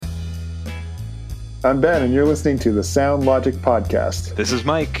I'm Ben, and you're listening to the Sound Logic Podcast. This is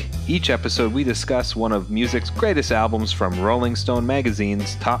Mike. Each episode, we discuss one of music's greatest albums from Rolling Stone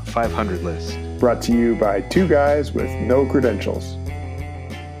magazine's Top 500 list. Brought to you by two guys with no credentials.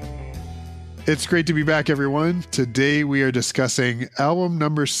 It's great to be back, everyone. Today, we are discussing album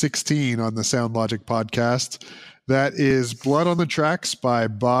number 16 on the Sound Logic Podcast. That is Blood on the Tracks by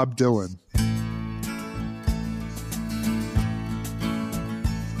Bob Dylan.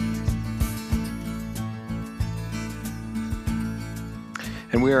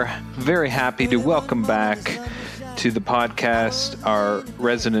 And we are very happy to welcome back to the podcast our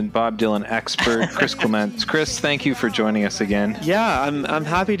resident Bob Dylan expert, Chris Clements. Chris, thank you for joining us again. Yeah, I'm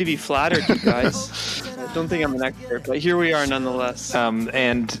happy to be flattered, you guys. I don't think I'm an expert, but here we are nonetheless.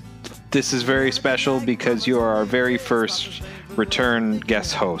 And this is very special because you are our very first return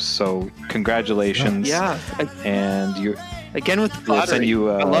guest host. So congratulations. Yeah. And you again with the flattery.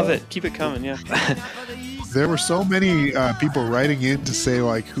 I love it. Keep it coming, yeah. There were so many people writing in to say,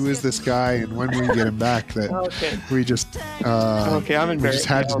 like, who is this guy and when will you get him back, that we just I'm embarrassed. We just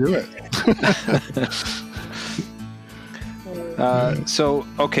had to do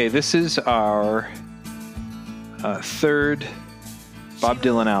it. This is our third Bob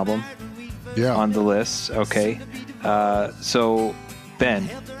Dylan album on the list. Okay. So, Ben,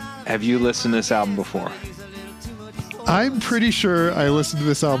 have you listened to this album before? I'm pretty sure I listened to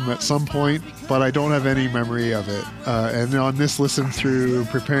this album at some point, but I don't have any memory of it. And on this listen through,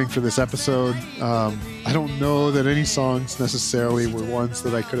 preparing for this episode, I don't know that any songs necessarily were ones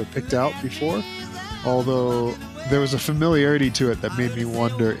that I could have picked out before, although there was a familiarity to it that made me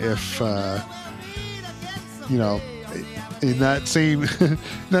wonder if, in that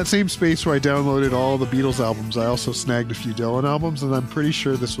same space where I downloaded all the Beatles albums, I also snagged a few Dylan albums, and I'm pretty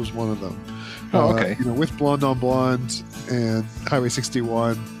sure this was one of them. Oh, okay. With Blonde on Blonde and Highway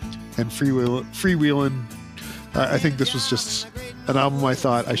 61 and Freewheelin', I think this was just an album I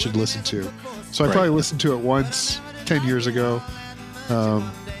thought I should listen to. So I probably listened to it once 10 years ago,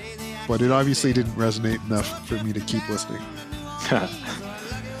 but it obviously didn't resonate enough for me to keep listening.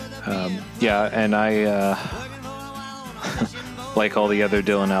 And I, like all the other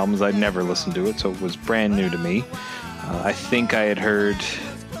Dylan albums, I'd never listened to it, so it was brand new to me. I think I had heard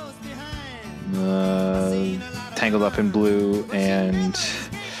Tangled Up in Blue and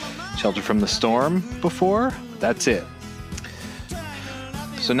Shelter from the Storm before. That's it.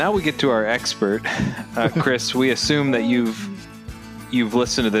 So now we get to our expert, Chris. We assume that you've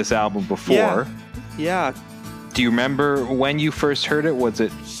listened to this album before. Yeah. Do you remember when you first heard it? Was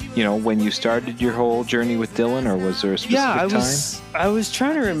it, when you started your whole journey with Dylan, or was there a specific time? I was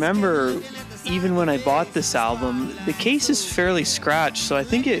trying to remember. Even when I bought this album, the case is fairly scratched, so I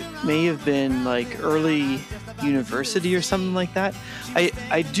think it may have been like early university or something like that.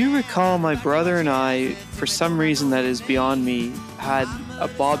 I do recall my brother and I, for some reason that is beyond me, had a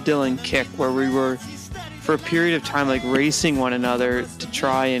Bob Dylan kick where we were, for a period of time, like racing one another to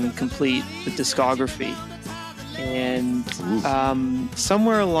try and complete the discography. And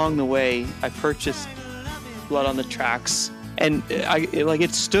somewhere along the way, I purchased Blood on the Tracks. And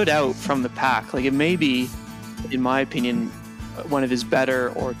it stood out from the pack. Like, it may be, in my opinion, one of his better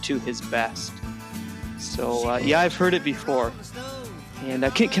or to his best. So I've heard it before. And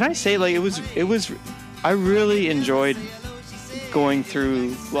can I say, like, it was I really enjoyed going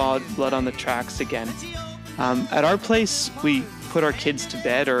through Blood on the Tracks again. At our place, we put our kids to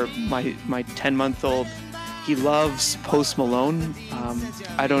bed, or my 10-month-old. He loves Post Malone.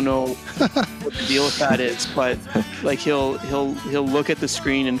 I don't know what the deal with that is, but like he'll look at the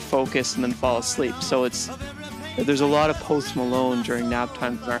screen and focus and then fall asleep. So there's a lot of Post Malone during nap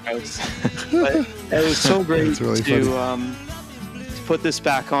time in our house. But it was so great to put this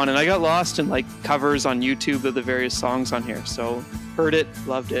back on, and I got lost in like covers on YouTube of the various songs on here. So heard it,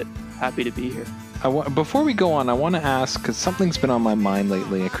 loved it, happy to be here. Before we go on, I want to ask, because something's been on my mind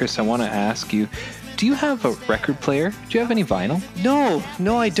lately, and Chris, I want to ask you. Do you have a record player? Do you have any vinyl?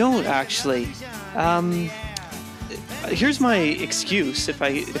 No, I don't actually. Here's my excuse, if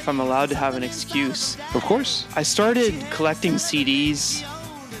I'm allowed to have an excuse. Of course. I started collecting CDs,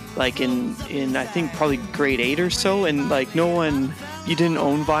 like in I think probably grade 8 or so, and like you didn't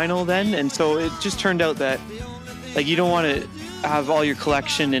own vinyl then, and so it just turned out that like you don't want to have all your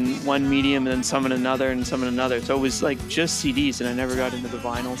collection in one medium and then some in another and some in another. So it was like just CDs, and I never got into the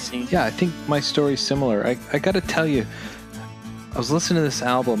vinyl scene. Yeah, I think my story's similar. I got to tell you, I was listening to this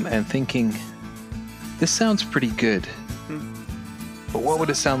album and thinking, this sounds pretty good. But what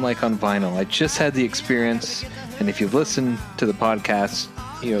would it sound like on vinyl? I just had the experience, and if you've listened to the podcast,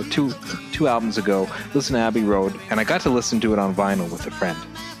 two albums ago, listen to Abbey Road, and I got to listen to it on vinyl with a friend.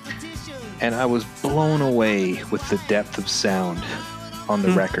 and I was blown away with the depth of sound on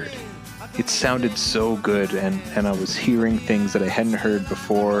the record. It sounded so good, and I was hearing things that I hadn't heard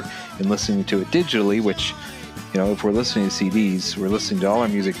before and listening to it digitally, which, you know, if we're listening to CDs, we're listening to all our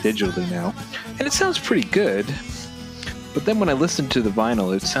music digitally now, and it sounds pretty good. But then when I listened to the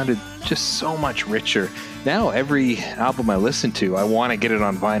vinyl, it sounded just so much richer. Now every album I listen to, I want to get it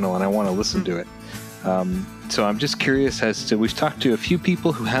on vinyl and I want to listen to it. So I'm just curious as to, we've talked to a few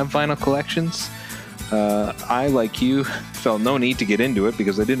people who have vinyl collections. I, like you, felt no need to get into it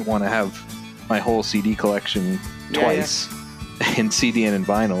because I didn't want to have my whole CD collection twice in CD and in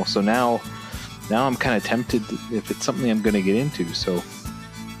vinyl. So now I'm kind of tempted if it's something I'm going to get into. So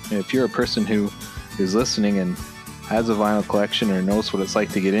if you're a person who is listening and has a vinyl collection or knows what it's like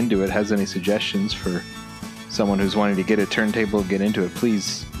to get into it, has any suggestions for someone who's wanting to get a turntable, get into it,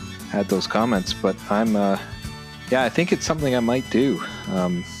 please add those comments. But I think it's something I might do.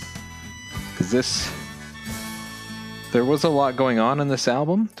 Because there was a lot going on in this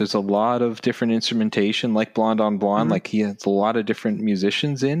album. There's a lot of different instrumentation, like Blonde on Blonde. Like he has a lot of different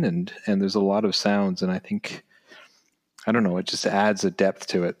musicians in, and there's a lot of sounds. And I think, I don't know, it just adds a depth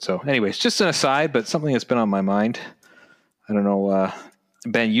to it. So anyways, just an aside, but something that's been on my mind. I don't know,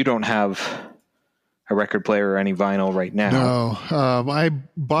 Ben, you don't have a record player or any vinyl right now. No, I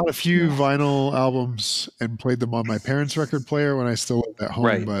bought a few vinyl albums and played them on my parents' record player when I still lived at home.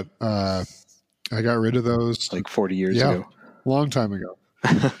 Right. But I got rid of those like 40 years ago. Long time ago.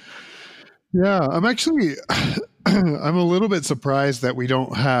 Yeah, I'm actually, I'm a little bit surprised that we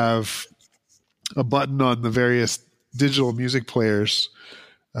don't have a button on the various digital music players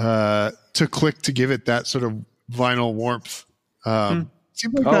to click to give it that sort of vinyl warmth.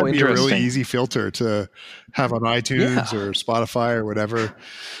 Seems like that'd be a really easy filter to have on iTunes or Spotify or whatever.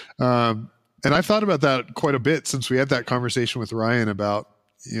 And I've thought about that quite a bit since we had that conversation with Ryan about,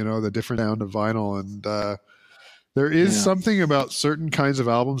 you know, the different sound of vinyl. And there is something about certain kinds of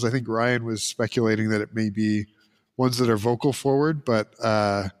albums. I think Ryan was speculating that it may be ones that are vocal forward, but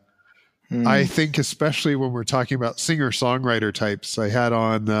I think especially when we're talking about singer-songwriter types, I had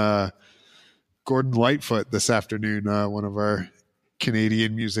on Gordon Lightfoot this afternoon, one of our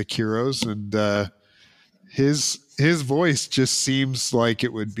Canadian music heroes, and his voice just seems like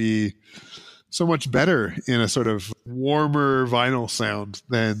it would be so much better in a sort of warmer vinyl sound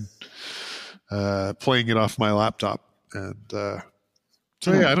than playing it off my laptop. And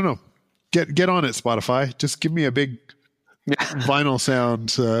so I don't know. Get on it, Spotify. Just give me a big vinyl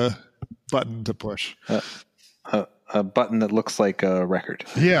sound button to push. A button that looks like a record.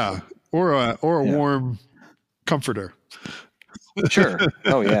 Yeah, or a warm comforter. Sure.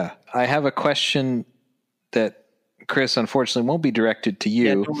 Oh, yeah. I have a question that, Chris, unfortunately won't be directed to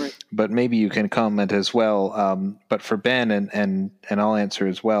you, but maybe you can comment as well. But for Ben, and I'll answer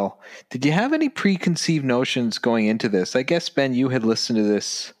as well. Did you have any preconceived notions going into this? I guess, Ben, you had listened to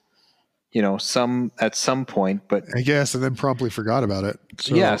this, you know, at some point, but I guess, and then promptly forgot about it.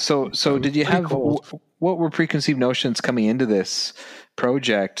 So, So did you have, what were preconceived notions coming into this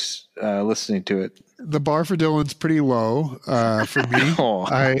project, listening to it? The bar for Dylan's pretty low for me.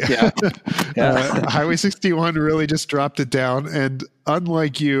 Highway 61 really just dropped it down. And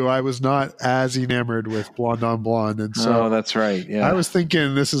unlike you, I was not as enamored with Blonde on Blonde. And so that's right. Yeah. I was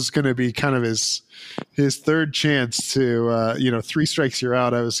thinking this is going to be kind of his third chance to, 3 strikes you're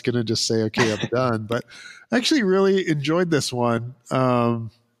out. I was going to just say, okay, I'm done. But I actually really enjoyed this one.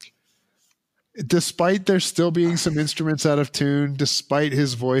 Despite there still being some instruments out of tune, despite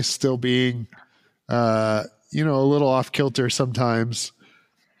his voice still being a little off kilter sometimes.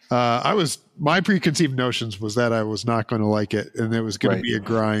 My preconceived notions was that I was not going to like it and it was going to be a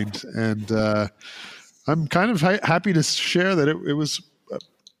grind. And I'm kind of happy to share that it was a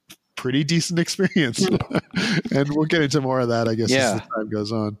pretty decent experience. And we'll get into more of that, I guess, as the time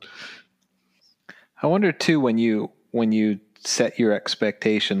goes on. I wonder too, when you set your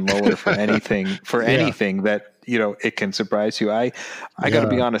expectation lower for anything, anything that, you know, it can surprise you. I got to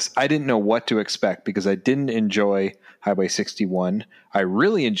be honest, I didn't know what to expect because I didn't enjoy Highway 61. I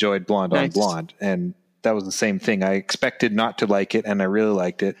really enjoyed Blonde on Blonde, and that was the same thing. I expected not to like it, and I really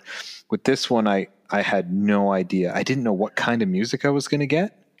liked it. With this one, I had no idea. I didn't know what kind of music I was going to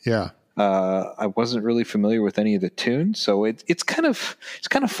get. Yeah. I wasn't really familiar with any of the tunes, so it's kind of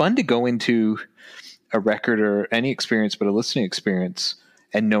fun to go into a record or any experience, but a listening experience,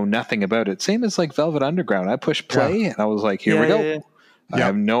 and know nothing about it. Same as like Velvet Underground. I pushed play and I was like, here we go. Yeah. I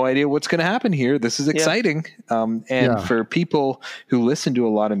have no idea what's going to happen here. This is exciting. For people who listen to a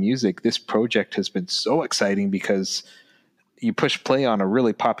lot of music, this project has been so exciting because you push play on a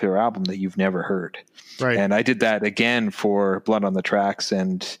really popular album that you've never heard. Right. And I did that again for Blood on the Tracks.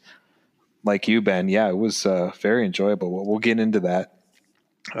 And like you, Ben. Yeah, it was very enjoyable. We'll get into that.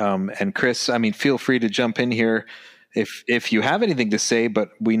 And Chris, I mean, feel free to jump in here if you have anything to say,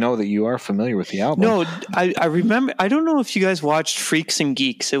 but we know that you are familiar with the album. No, I remember, I don't know if you guys watched Freaks and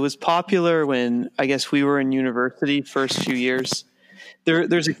Geeks. It was popular when I guess we were in university first few years.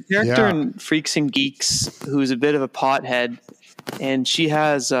 There's a character in Freaks and Geeks who's a bit of a pothead, and she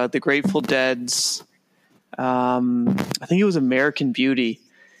has the Grateful Dead's, I think it was American Beauty.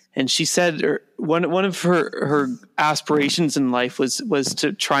 And she said one of her aspirations in life was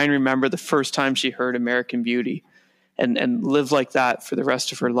to try and remember the first time she heard American Beauty and live like that for the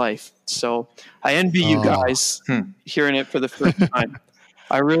rest of her life. So I envy you guys hearing it for the first time.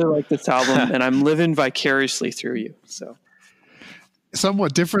 I really like this album, and I'm living vicariously through you. So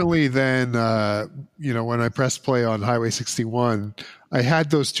somewhat differently than, when I pressed play on Highway 61, I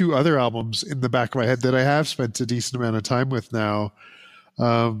had those two other albums in the back of my head that I have spent a decent amount of time with now.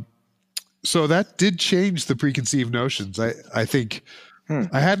 So that did change the preconceived notions. I think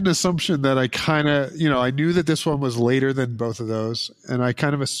I had an assumption that I kind of, I knew that this one was later than both of those. And I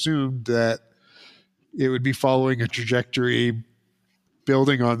kind of assumed that it would be following a trajectory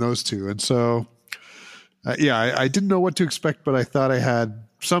building on those two. And so, I didn't know what to expect, but I thought I had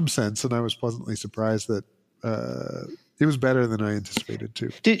some sense, and I was pleasantly surprised that it was better than I anticipated too.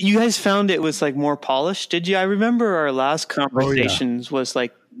 Did you guys found it was like more polished? Did you? I remember our last conversations was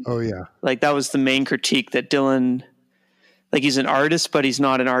like, like that was the main critique, that Dylan, like he's an artist, but he's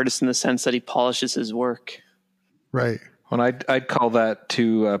not an artist in the sense that he polishes his work. Right. Well, I'd call that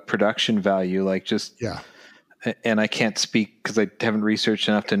to production value, like just And I can't speak because I haven't researched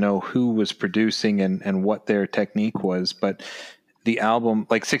enough to know who was producing and what their technique was. But the album,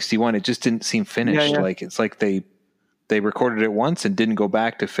 like 61, it just didn't seem finished. Like it's like they recorded it once and didn't go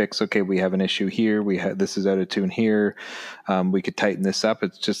back to fix, okay, we have an issue here. this is out of tune here. We could tighten this up.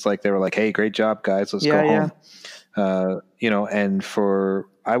 It's just like, they were like, hey, great job guys. Let's go home. And for,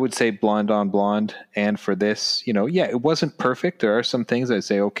 I would say Blonde on Blonde. And for this, it wasn't perfect. There are some things I'd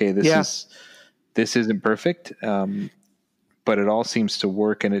say, okay, this isn't perfect. But it all seems to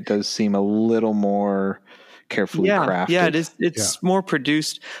work, and it does seem a little more carefully crafted. Yeah, it is. It's more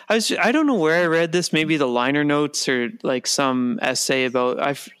produced. I don't know where I read this. Maybe the liner notes or like some essay about.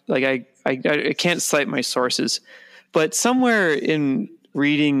 I can't cite my sources, but somewhere in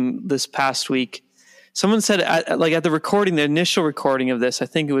reading this past week, someone said at the recording, the initial recording of this, I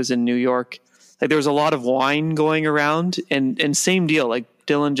think it was in New York. Like there was a lot of wine going around, and same deal. Like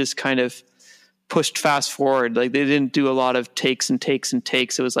Dylan just kind of pushed fast forward. Like they didn't do a lot of takes and takes and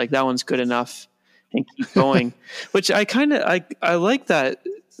takes. It was like, that one's good enough, and keep going, which I like that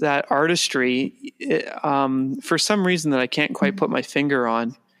artistry, for some reason that I can't quite put my finger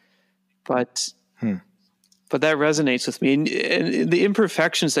on, but that resonates with me. And the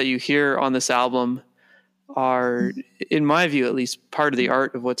imperfections that you hear on this album are, in my view, at least, part of the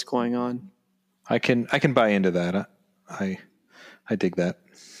art of what's going on. I can buy into that. I dig that.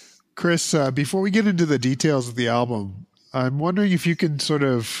 Chris, before we get into the details of the album, I'm wondering if you can sort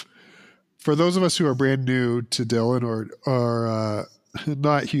of, for those of us who are brand new to Dylan or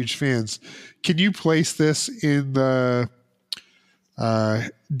not huge fans, can you place this in the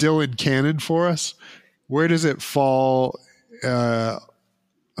Dylan canon for us? Where does it fall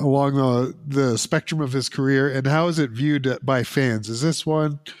along the spectrum of his career, and how is it viewed by fans? Is this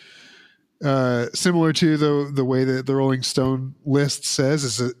one similar to the way that the Rolling Stone list says?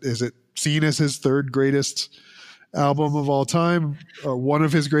 Is it seen as his third greatest album of all time, or one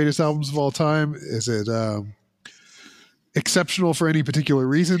of his greatest albums of all time? Is it exceptional for any particular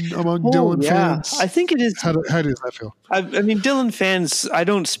reason among Dylan fans? I think it is. How does that feel? I mean, Dylan fans, I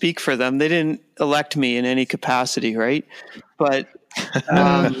don't speak for them. They didn't elect me in any capacity, right? But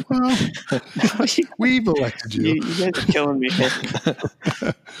we've elected you. You guys are killing me here.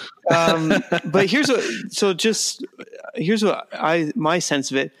 But here's what my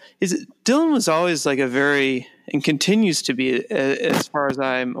sense of it is. Dylan was always like and continues to be, as far as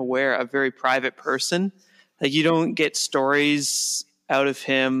I'm aware, a very private person. Like you don't get stories out of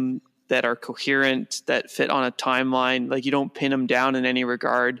him that are coherent, that fit on a timeline. Like you don't pin him down in any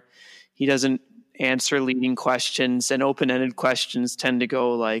regard. He doesn't answer leading questions, and open-ended questions tend to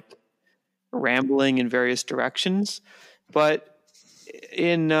go like rambling in various directions. But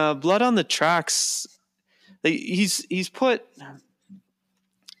in Blood on the Tracks, like he's put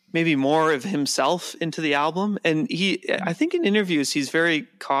maybe more of himself into the album. And I think in interviews, he's very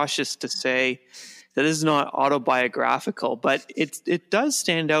cautious to say that this is not autobiographical, but it does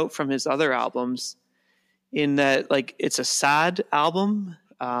stand out from his other albums in that, like, it's a sad album.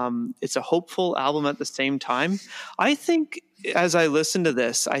 It's a hopeful album at the same time. I think as I listen to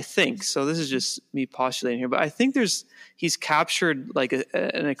this, I think, so this is just me postulating here, but I think he's captured like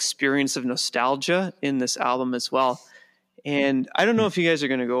an experience of nostalgia in this album as well. And I don't know if you guys are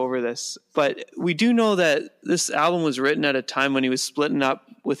going to go over this, but we do know that this album was written at a time when he was splitting up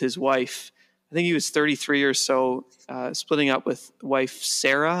with his wife. I think he was 33 or so, splitting up with wife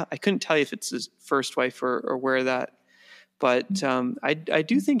Sarah. I couldn't tell you if it's his first wife or where that. But I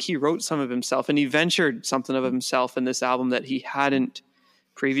do think he wrote some of himself, and he ventured something of himself in this album that he hadn't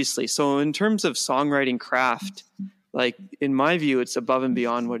previously. So in terms of songwriting craft, like in my view, it's above and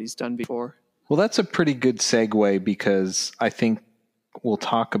beyond what he's done before. Well, that's a pretty good segue, because I think we'll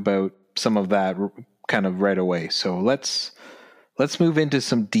talk about some of that kind of right away. So let's move into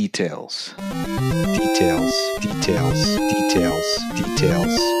some details. Details.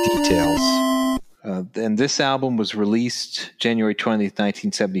 And this album was released January 20th,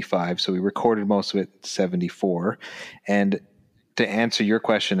 1975. So we recorded most of it in 74. And to answer your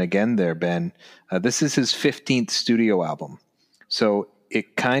question again there, Ben, this is his 15th studio album. So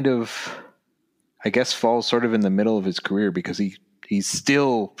it kind of, I guess, falls sort of in the middle of his career, because he's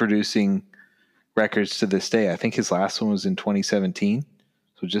still producing records to this day. I think his last one was in 2017,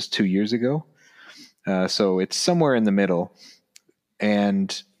 so just 2 years ago. So it's somewhere in the middle.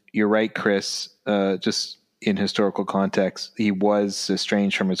 And you're right, Chris, just in historical context, he was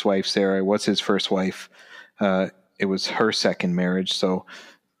estranged from his wife, Sarah. It was his first wife. It was her second marriage. So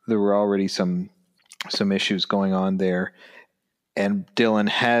there were already some issues going on there. And Dylan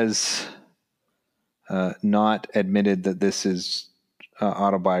has not admitted that this is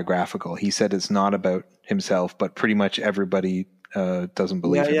autobiographical. He said it's not about himself, but pretty much everybody doesn't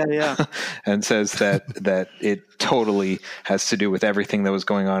believe him. Yeah. And says that it totally has to do with everything that was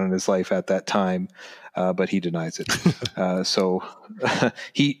going on in his life at that time, but he denies it. So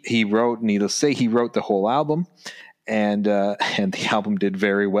he wrote, needless to say, he wrote the whole album, and the album did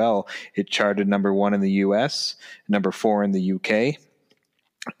very well. It charted number 1 in the US, number 4 in the UK,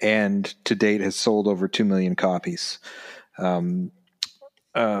 and to date has sold over 2 million copies. And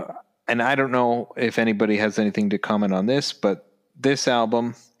I don't know if anybody has anything to comment on this, but this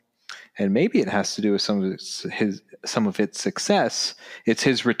album, and maybe it has to do with some of its success, it's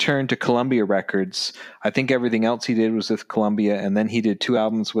his return to Columbia Records. I think everything else he did was with Columbia, and then he did 2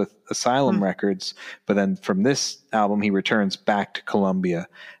 albums with Asylum Records, but then from this album he returns back to Columbia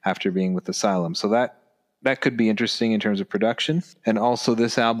after being with Asylum. So that could be interesting in terms of production. And also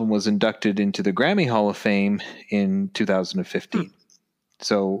this album was inducted into the Grammy Hall of Fame in 2015.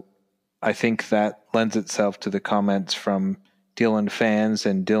 So I think that lends itself to the comments from Dylan fans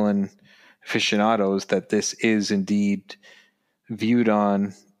and Dylan aficionados that this is indeed viewed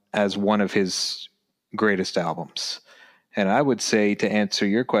on as one of his greatest albums. And I would say, to answer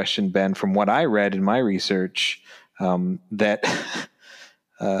your question, Ben, from what I read in my research, that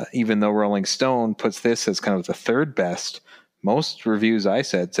even though Rolling Stone puts this as kind of the third best, most reviews I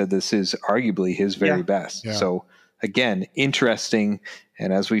said this is arguably his very best. Yeah. So again, interesting.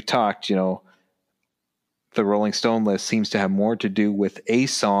 And as we've talked, the Rolling Stone list seems to have more to do with a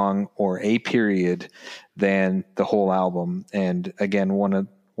song or a period than the whole album. And again, one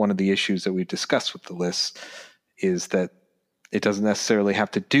of the issues that we've discussed with the list is that it doesn't necessarily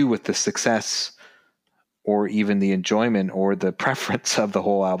have to do with the success or even the enjoyment or the preference of the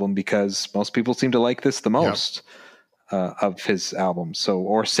whole album, because most people seem to like this the most of his albums. So,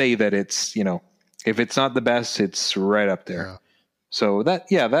 or say that it's, if it's not the best, it's right up there. Yeah. So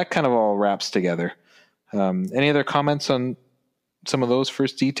that kind of all wraps together. Any other comments on some of those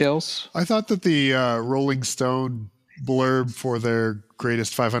first details? I thought that the Rolling Stone blurb for their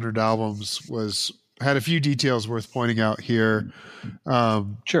greatest 500 albums had a few details worth pointing out here.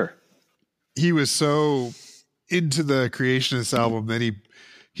 Sure. He was so into the creation of this album that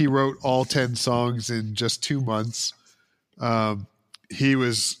he wrote all 10 songs in just 2 months. They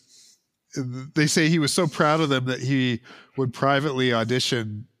say he was so proud of them that he would privately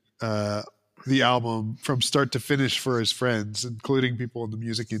audition the album from start to finish for his friends, including people in the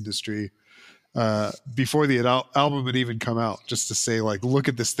music industry, before the album had even come out, just to say, like, look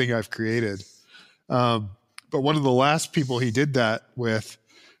at this thing I've created. But one of the last people he did that with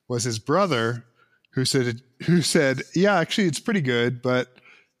was his brother, who said, yeah, actually it's pretty good, but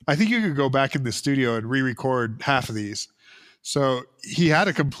I think you could go back in the studio and re-record half of these. So he had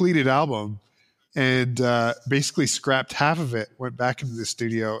a completed album and basically scrapped half of it, went back into the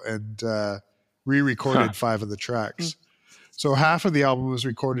studio and re-recorded 5 of the tracks. So half of the album was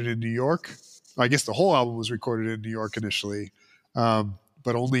recorded in New York. I guess the whole album was recorded in New York initially,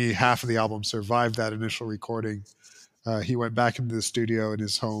 but only half of the album survived that initial recording. He went back into the studio in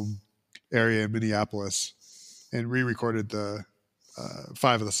his home area in Minneapolis and re-recorded the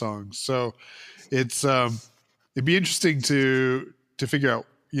 5 of the songs. So it's it'd be interesting to figure out,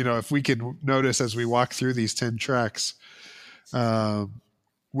 if we can notice as we walk through these 10 tracks,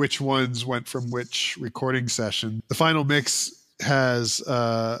 which ones went from which recording session. The final mix has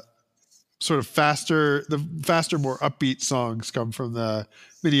sort of faster, more upbeat songs come from the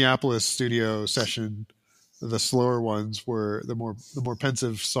Minneapolis studio session. The slower ones were the more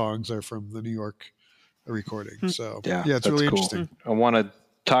pensive songs are from the New York recording. So yeah, it's really cool. Interesting. I want to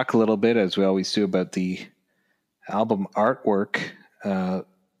talk a little bit, as we always do, about the album artwork.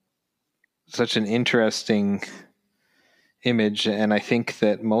 Such an interesting image, and I think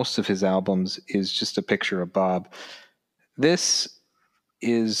that most of his albums is just a picture of Bob. This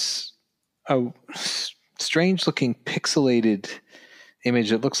is a strange looking pixelated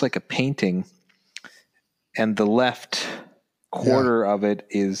image. It looks like a painting, and the left quarter of it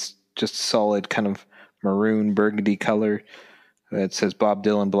is just solid kind of maroon burgundy color. It says Bob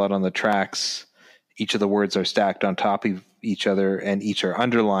Dylan, Blood on the Tracks. Each of the words are stacked on top of each other, and each are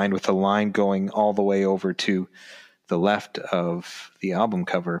underlined with a line going all the way over to the left of the album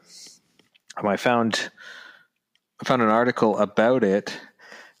cover. I found an article about it.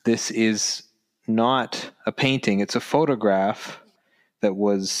 This is not a painting. It's a photograph that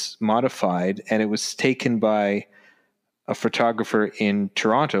was modified, and it was taken by a photographer in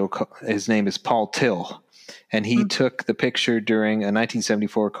Toronto. His name is Paul Till, and he took the picture during a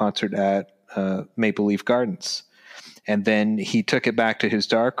 1974 concert at Maple Leaf Gardens. And then he took it back to his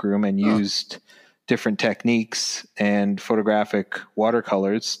darkroom and used different techniques and photographic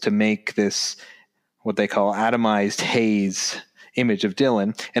watercolors to make this, what they call atomized haze image of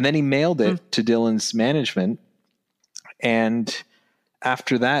Dylan. And then he mailed it to Dylan's management. And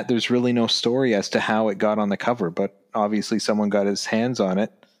after that, there's really no story as to how it got on the cover, but obviously someone got his hands on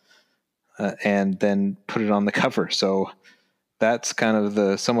it and then put it on the cover. So that's kind of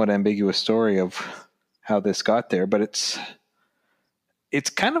the somewhat ambiguous story of how this got there, but it's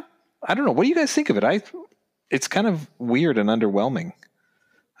kind of, I don't know. What do you guys think of it? It's kind of weird and underwhelming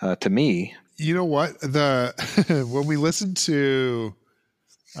to me. You know what? When we listened to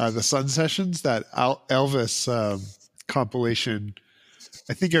the Sun Sessions, that Elvis compilation,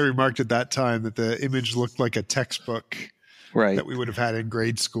 I think I remarked at that time that the image looked like a textbook that we would have had in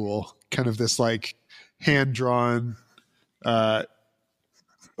grade school. Kind of this like hand-drawn,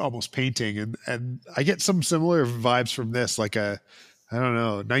 almost painting. And I get some similar vibes from this, like a, I don't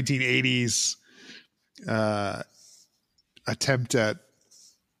know, 1980s attempt at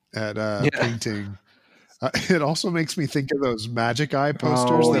painting. It also makes me think of those Magic Eye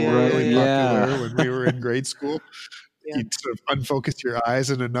posters that were really popular when we were in grade school. You'd sort of unfocus your eyes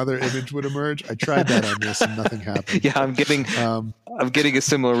and another image would emerge. I tried that on this and nothing happened. Yeah, I'm getting a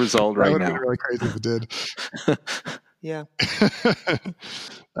similar result right now. That would be really crazy if it did. Yeah.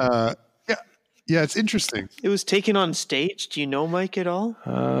 Yeah, it's interesting. It was taken on stage. Do you know, Mike, at all?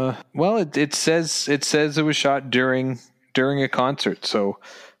 Well, it says it was shot during a concert. So,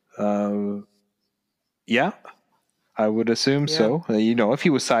 yeah, I would assume so. If he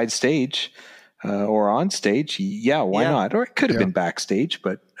was side stage or on stage, why not? Or it could have been backstage,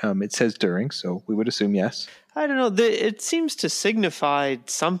 but it says during, so we would assume yes. I don't know. It seems to signify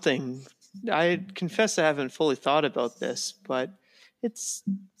something. I confess I haven't fully thought about this, but it's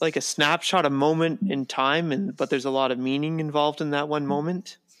like a snapshot, a moment in time, but there's a lot of meaning involved in that one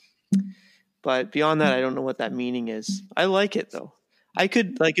moment. But beyond that, I don't know what that meaning is. I like it, though. I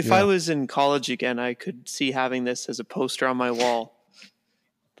could, if I was in college again, I could see having this as a poster on my wall.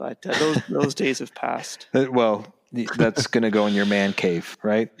 But those days have passed. Well, that's going to go in your man cave,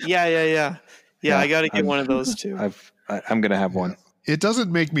 right? Yeah. I got to get one of those too. I'm going to have one. It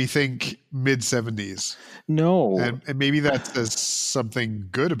doesn't make me think mid-70s. No. And maybe that says something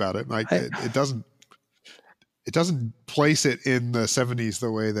good about it. Like it doesn't place it in the 70s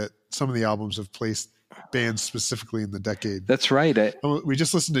the way that some of the albums have placed bands specifically in the decade. That's right. We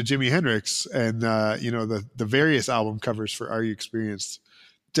just listened to Jimi Hendrix and the various album covers for Are You Experienced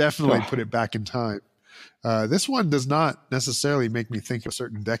definitely put it back in time. This one does not necessarily make me think of a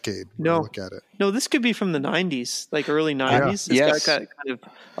certain decade when I look at it. No, this could be from the 90s, like early 90s. It's got kind of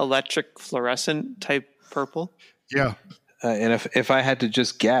electric fluorescent type purple. Yeah. And if I had to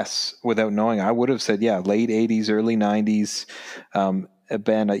just guess without knowing, I would have said, late 80s, early 90s, a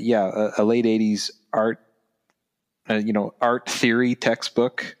band, a late 80s art, art theory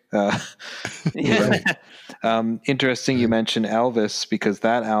textbook. Interesting you mentioned Elvis, because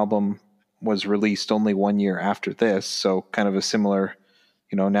that album was released only 1 year after this. So kind of a similar,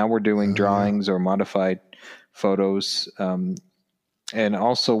 now we're doing drawings or modified photos. And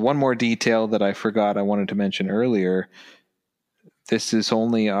also one more detail that I forgot I wanted to mention earlier. This is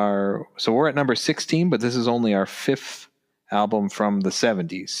only so we're at number 16, but this is only our 5th album from the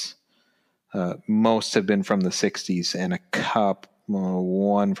 70s. Most have been from the 60s and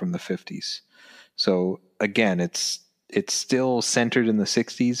one from the 50s. So again, it's still centered in the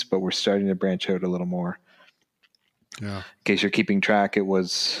 60s, but we're starting to branch out a little more. Yeah. In case you're keeping track, it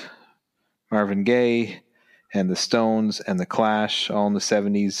was Marvin Gaye and the Stones and the Clash all in the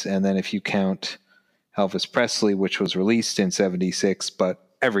 70s. And then if you count Elvis Presley, which was released in 76, but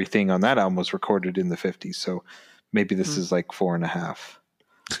everything on that album was recorded in the 50s. So maybe this is like 4.5.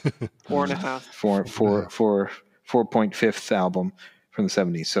 4.5. 4.5th album from the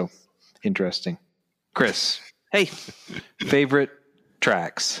 70s. So interesting. Chris. Hey. Favorite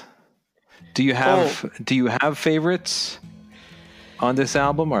tracks. Do you have favorites on this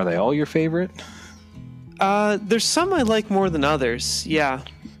album? Are they all your favorite? There's some I like more than others. Yeah.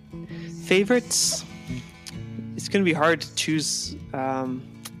 Favorites. It's going to be hard to choose.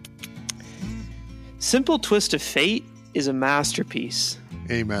 Simple Twist of Fate is a masterpiece.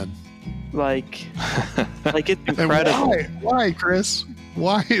 Amen. Like it's incredible. And why, Chris?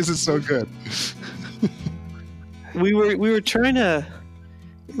 Why is it so good? We were kind of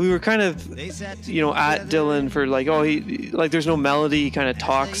at Dylan for like, he there's no melody, he kind of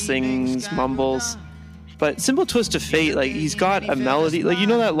talks, sings, mumbles. But Simple Twist of Fate, like, he's got a melody, like,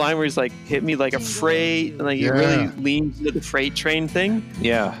 that line where he's like, hit me like a freight, and like he really leans into the freight train thing.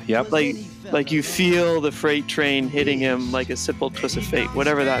 Yeah. Yep. Like you feel the freight train hitting him like a simple twist of fate,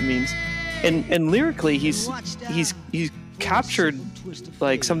 whatever that means. And lyrically, he's captured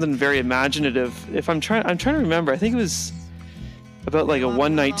like something very imaginative. I'm trying to remember. I think it was about like a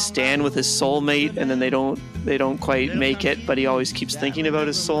one night stand with his soulmate, and then they don't quite make it, but he always keeps thinking about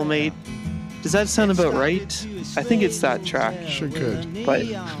his soulmate. Does that sound about right? I think it's that track. Sure could. But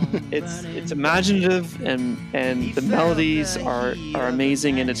it's imaginative, and the melodies are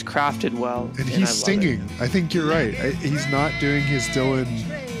amazing, and it's crafted well. And he's singing. I think you're right. He's not doing his Dylan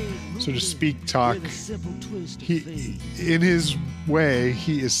sort of speak talk. He, in his way,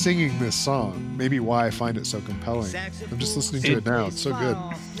 he is singing this song. Maybe why I find it so compelling. I'm just listening to it now. It's so good.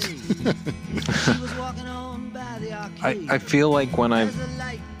 I feel like when I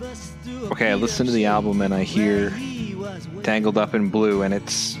listen to the album and I hear Tangled Up in Blue, and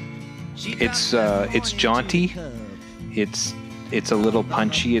it's jaunty, it's a little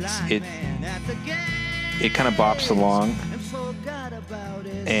punchy, it kind of bops along,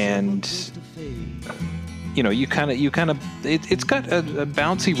 and it's got a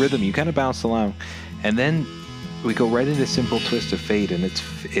bouncy rhythm. You kind of bounce along, and then we go right into Simple Twist of Fate, and it's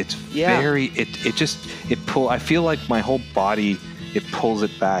very I feel like my whole body, it pulls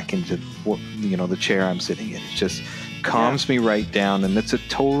it back into the chair I'm sitting in. It just calms me right down, and it's a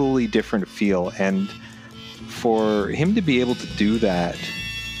totally different feel. And for him to be able to do that,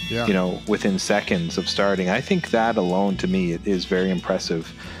 within seconds of starting, I think that alone to me it is very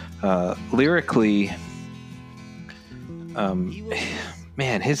impressive. Lyrically,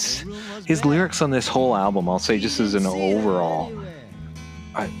 man, his lyrics on this whole album, I'll say just as an overall,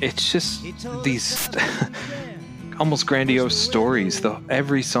 it's just these almost grandiose stories.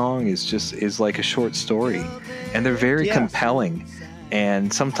 Every song is like a short story, and they're very compelling,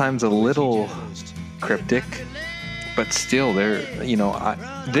 and sometimes a little cryptic, but still they're,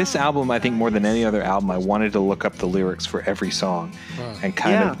 this album, I think more than any other album, I wanted to look up the lyrics for every song and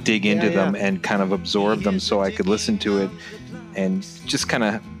kind of dig into them and kind of absorb them so I could listen to it and just kind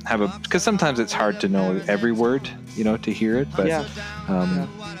of because sometimes it's hard to know every word, to hear it, but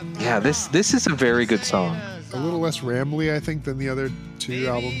this is a very good song. A little less rambly, I think, than the other two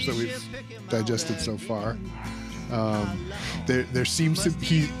albums that we've digested so far. There seems to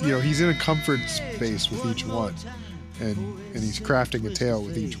he's in a comfort space with each one, and he's crafting a tale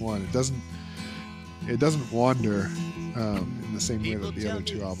with each one. It doesn't wander in the same way that the other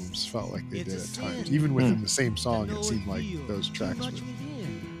two albums felt like they did at times. Even within the same song, it seemed like those tracks would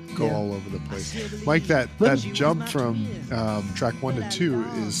go all over the place. Mike, that jump from track 1 to 2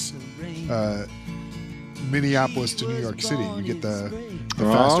 is Minneapolis to New York City. You get the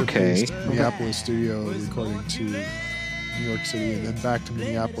faster paced Minneapolis studio recording to New York City, and then back to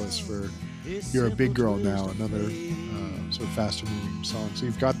Minneapolis for You're a Big Girl Now, another sort of faster moving song. So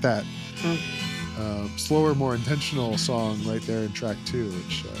you've got that slower, more intentional song right there in track 2,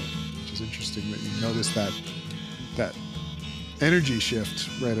 which is interesting that you notice that energy shift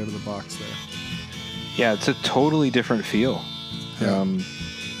right out of the box there. Yeah, it's a totally different feel, and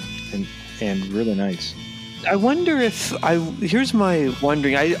really nice. I wonder here's my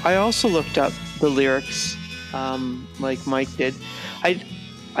wondering. I also looked up the lyrics, like Mike did.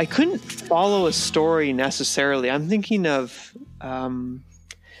 I couldn't follow a story necessarily. I'm thinking of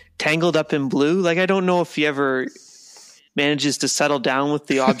Tangled Up in Blue. Like, I don't know if he ever manages to settle down with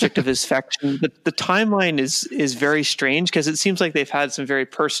the object of his affection, but the timeline is very strange because it seems like they've had some very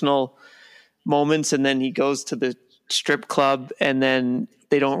personal moments, and then he goes to the strip club, and then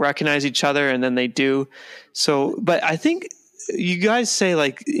they don't recognize each other, and then they do. So, but I think you guys say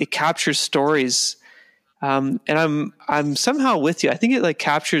like it captures stories. And I'm somehow with you. I think it like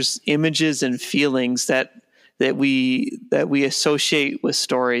captures images and feelings that we associate with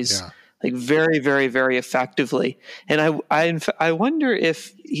stories, like very, very, very effectively. And I wonder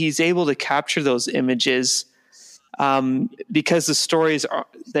if he's able to capture those images because the stories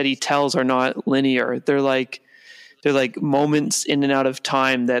that he tells are not linear. They're like moments in and out of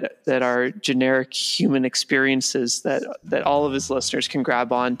time that are generic human experiences that all of his listeners can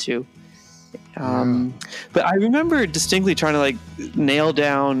grab onto. But I remember distinctly trying to like nail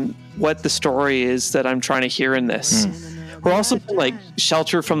down what the story is that I'm trying to hear in this. We're also like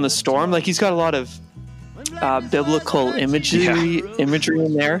Shelter from the Storm. Like he's got a lot of biblical imagery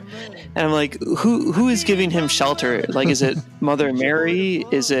in there, and I'm like, who is giving him shelter? Like, is it Mother Mary?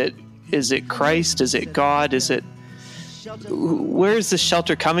 Is it Christ? Is it God? Where is this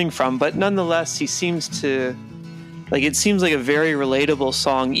shelter coming from? But nonetheless, he seems to. Like, it seems like a very relatable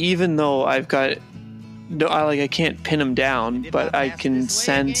song, even though I can't pin him down, but I can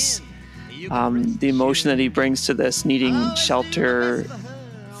sense the emotion that he brings to this, needing shelter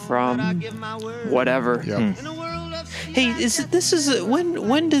from whatever. Yep. Hey,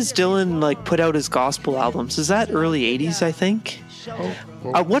 when does Dylan like put out his gospel albums? Is that early 80s, I think?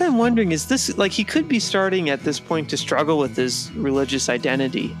 What I'm wondering is this, like, he could be starting at this point to struggle with his religious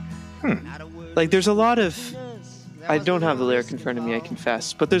identity. Like, there's a lot of... I don't have the lyric in front of me, I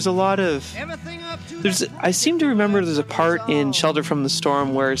confess. But there's a lot of... I seem to remember there's a part in Shelter from the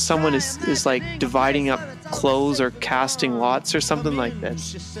Storm where someone is like dividing up clothes or casting lots or something like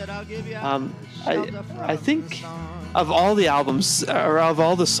this. I think of all the albums, or of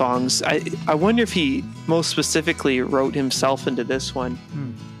all the songs, I wonder if he most specifically wrote himself into this one.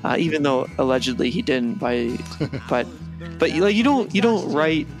 Even though allegedly he didn't. But like you don't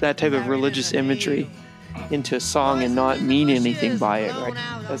write that type of religious imagery into a song and not mean anything by it, right?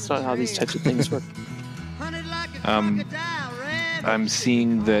 That's not how these types of things work. I'm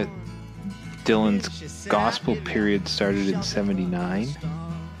seeing that Dylan's gospel period started in 79.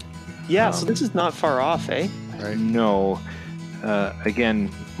 Yeah, so this is not far off, eh? Right. No. Again,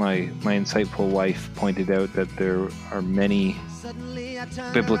 my insightful wife pointed out that there are many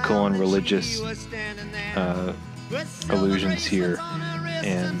biblical and religious allusions here,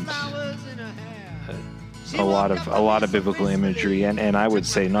 and a lot of biblical imagery, and I would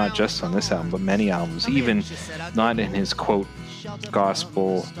say not just on this album, but many albums, even not in his quote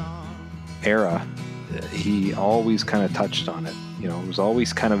gospel era, he always kind of touched on it. You know, it was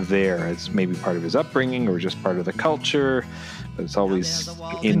always kind of there as maybe part of his upbringing or just part of the culture, but it's always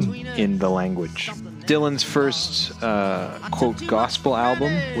in the language. Dylan's first quote gospel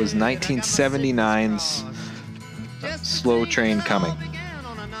album was 1979's Slow Train Coming.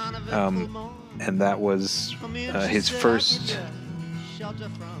 And that was his first, what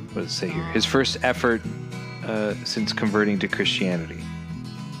does it say here? His first effort since converting to Christianity.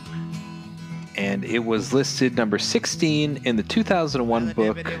 And it was listed number 16 in the 2001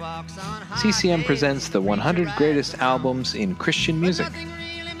 book, CCM Presents the 100 Greatest Albums in Christian Music.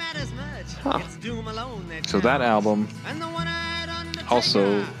 So that album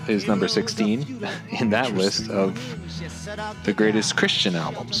also is number 16 in that list of the greatest Christian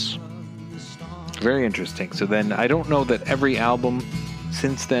albums. Very interesting. So then I don't know that every album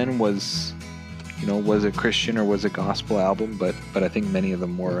since then was a Christian or was a gospel album, but I think many of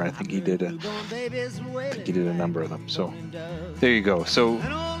them were. I think he did a number of them. So there you go. So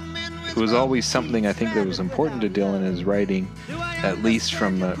it was always something I think that was important to Dylan in his writing, at least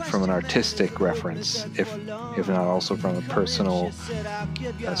from an artistic reference, if not also from a personal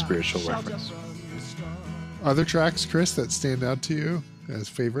spiritual reference. Other tracks, Chris, that stand out to you as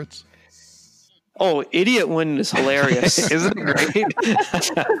favorites? Oh, Idiot One is hilarious. Isn't it great?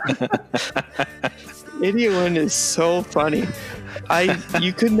 Idiot One is so funny.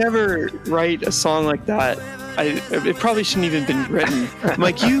 You could never write a song like that. It probably shouldn't even been written.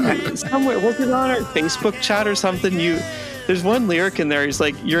 Like, somewhere, was it on our Facebook chat or something? There's one lyric in there. He's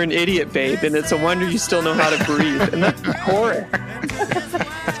like, "You're an idiot, babe, and it's a wonder you still know how to breathe." And that's the chorus.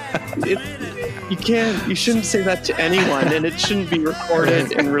 You shouldn't say that to anyone, and it shouldn't be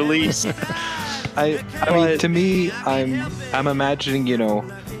recorded and released. I mean, to me, I'm imagining,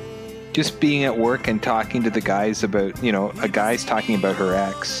 just being at work and talking to the guys about, you know, a guy's talking about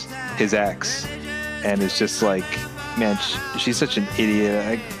his ex, and it's just like, man, she's such an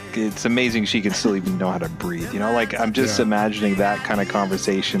idiot. It's amazing she can still even know how to breathe, you know? Like, I'm just imagining that kind of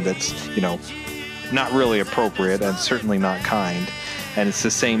conversation that's, you know, not really appropriate and certainly not kind. And it's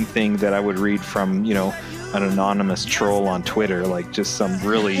the same thing that I would read from, you know, an anonymous troll on Twitter, like just some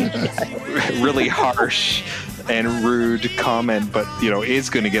really, really harsh and rude comment, but, you know, it's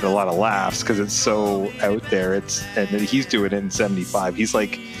going to get a lot of laughs because it's so out there. And he's doing it in 75. He's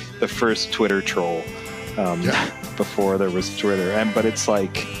like the first Twitter troll. Before there was Twitter, but it's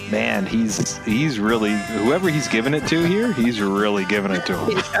like, man, he's really, whoever he's giving it to here, he's really giving it to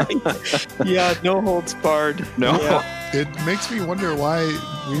him. Yeah, no holds barred. No. Yeah. It makes me wonder why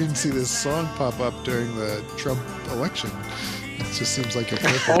we didn't see this song pop up during the Trump election. It just seems like a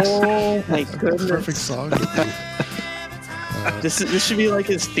perfect, Oh my a goodness. perfect song to be This should be like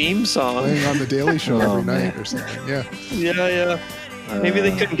his theme song. playing on the Daily Show Oh, every night man. or something. Yeah, Yeah. Maybe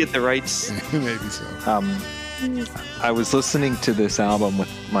they couldn't get the rights. maybe so. I was listening to this album with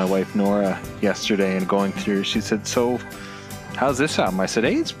my wife Nora yesterday and going through. She said, "So, how's this album?" I said,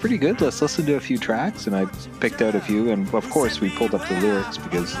 "Hey, it's pretty good. Let's listen to a few tracks." And I picked out a few, and of course, we pulled up the lyrics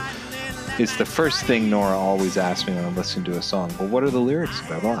because it's the first thing Nora always asks me when I'm listening to a song. Well, what are the lyrics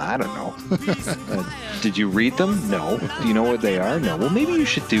about? Well, I don't know. Did you read them? No. Do you know what they are? No. Well, maybe you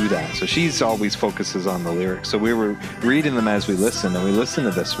should do that. So she's always focuses on the lyrics. So we were reading them as we listened, and we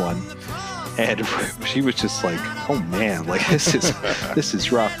listened to this one. And she was just like, "Oh man, like this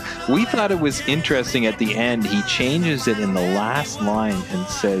is rough." We thought it was interesting at the end. He changes it in the last line and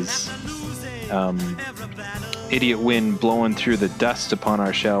says, "Idiot wind blowing through the dust upon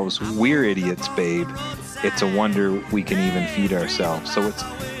our shelves. We're idiots, babe. It's a wonder we can even feed ourselves." So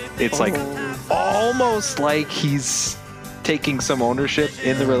it's like almost like he's taking some ownership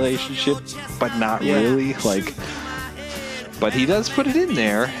in the relationship, but not really. Like. But he does put it in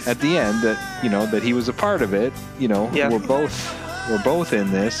there at the end that, you know, that he was a part of it. You know, we're both in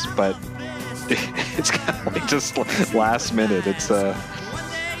this, but it's kind of like just last minute. It's a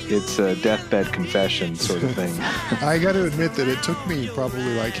deathbed confession sort of thing. I got to admit that it took me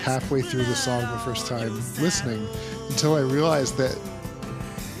probably like halfway through the song the first time listening until I realized that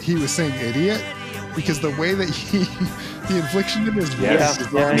he was saying idiot, because the way that the inflection in his voice,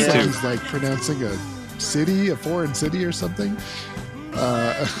 he's like pronouncing a foreign city or something.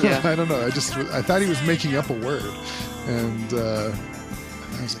 I don't know. I thought he was making up a word, and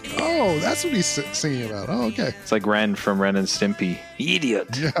I was like, oh, that's what he's singing about. Oh, okay. It's like Ren from Ren and Stimpy.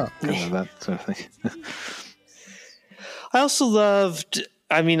 Idiot. Yeah. That sort of thing. I also loved,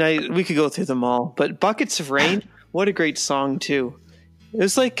 we could go through them all, but Buckets of Rain, what a great song too. It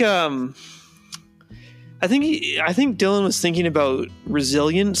was like, I think Dylan was thinking about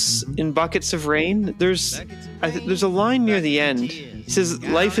resilience in Buckets of Rain. There's a line near the end. He says,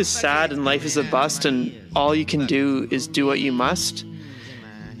 "Life is sad and life is a bust, and all you can do is do what you must."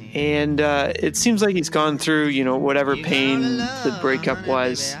 And it seems like he's gone through, you know, whatever pain the breakup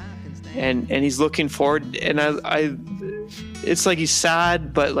was, and he's looking forward. And it's like he's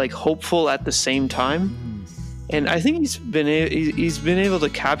sad but like hopeful at the same time. And I think he's been able to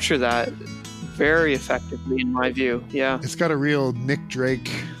capture that very effectively, in my view. Yeah, it's got a real Nick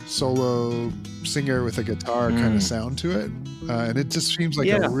Drake solo singer with a guitar kind of sound to it, and it just seems like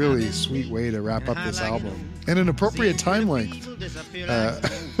a really sweet way to wrap up this album, and an appropriate time length,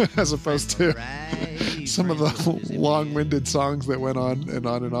 as opposed to some of the long-winded songs that went on and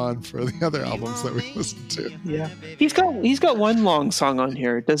on and on for the other albums that we listened to. Yeah, he's got one long song on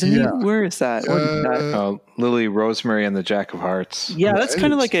here, doesn't he? Where is that? What is that? Lily, Rosemary, and the Jack of Hearts. Yeah, that's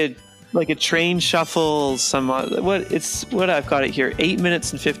kind of like a train shuffle. What I've got it here, 8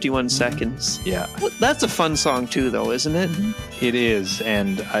 minutes and 51 seconds. Yeah, that's a fun song too, though, isn't it? It is,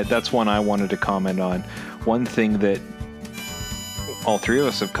 and that's one I wanted to comment on. One thing that all three of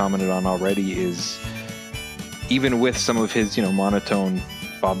us have commented on already is, even with some of his, you know, monotone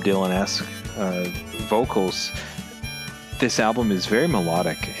Bob Dylan-esque vocals, this album is very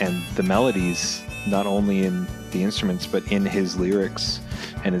melodic, and the melodies, not only in the instruments but in his lyrics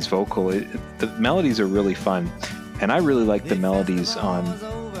and his vocal, the melodies are really fun. And I really like the melodies on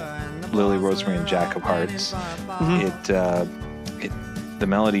Lily, Rosemary, and Jack of Hearts. The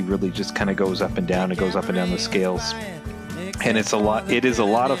melody really just kind of goes up and down. It goes up and down the scales, and it is a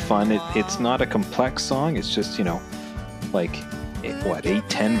lot of fun. It's not a complex song. It's just, you know, like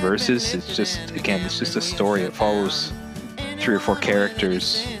 8-10 verses. It's just a story. It follows 3 or 4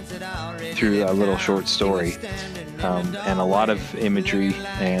 characters through a little short story, and a lot of imagery,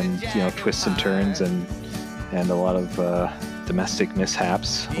 and, you know, twists and turns, and a lot of domestic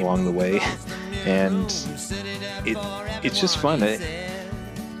mishaps along the way, and it's just fun.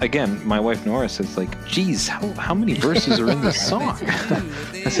 Again, my wife Nora says, like, geez, how many verses are in this song?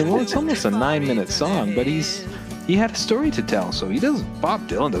 I said, well, it's almost a 9-minute song, but he had a story to tell, so Bob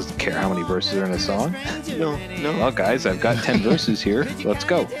Dylan doesn't care how many verses are in a song. No. Well, guys, I've got 10 verses here. Let's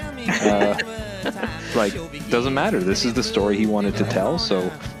go. Doesn't matter. This is the story he wanted to tell,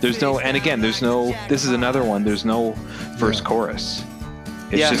 so this is another one, there's no verse chorus.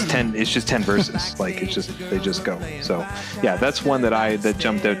 It's just 10 verses. Like, they just go. So yeah, that's one that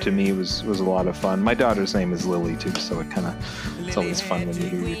jumped out to me was a lot of fun. My daughter's name is Lily too, so it's always fun when you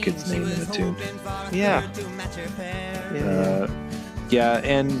hear your kid's name in a tune. Yeah.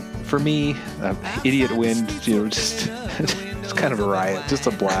 And for me, Idiot Wind, just it's kind of a riot, just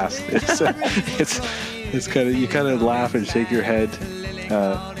a blast. It's kind of, you kind of laugh and shake your head.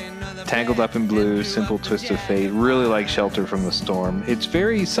 Tangled Up in Blue, Simple Twist of Fate, really like Shelter from the Storm. It's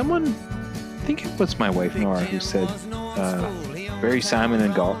I think it was my wife Nora who said, very Simon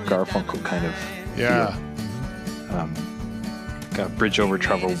and Garfunkel kind of Yeah. feel. Got Bridge Over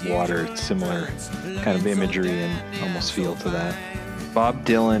Troubled Water, similar kind of imagery and almost feel to that. Bob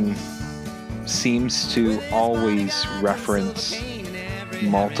Dylan seems to always reference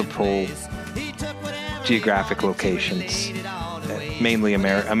multiple geographic locations, mainly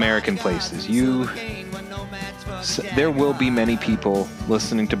American places. There will be many people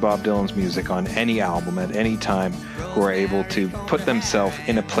listening to Bob Dylan's music on any album at any time who are able to put themselves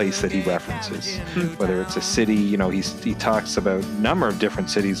in a place that he references. Whether it's a city, he talks about a number of different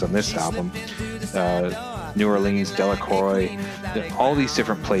cities on this album. New Orleans, Delacroix, all these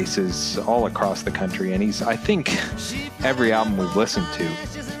different places all across the country. And I think every album we've listened to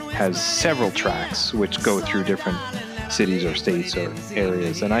has several tracks which go through different cities or states or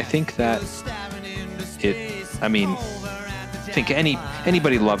areas. And I think that I think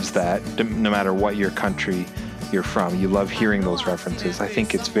anybody loves that, no matter what your country you're from. You love hearing those references. I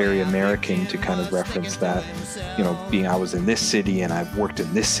think it's very American to kind of reference that, being I was in this city and I've worked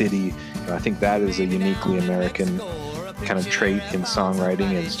in this city. I think that is a uniquely American kind of trait in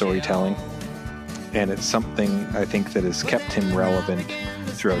songwriting and storytelling. And it's something I think that has kept him relevant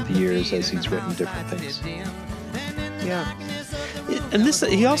throughout the years as he's written different things. Yeah. And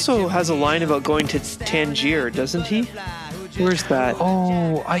he also has a line about going to Tangier, doesn't he? Where's that?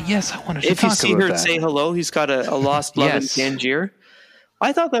 Oh, yes, I wanted to talk about that. If you see her, say hello. He's got a lost love in Tangier.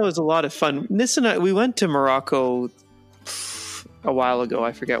 I thought that was a lot of fun. We went to Morocco a while ago.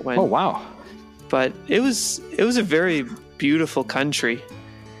 I forget when. Oh, wow. But it was a very beautiful country.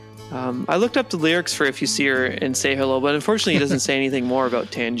 I looked up the lyrics for If You See Her and Say Hello, but unfortunately he doesn't say anything more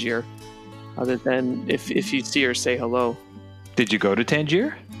about Tangier other than if you see her, say hello. Did you go to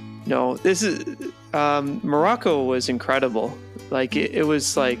Tangier? No, this is Morocco was incredible. Like it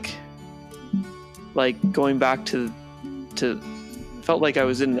was like going back to felt like I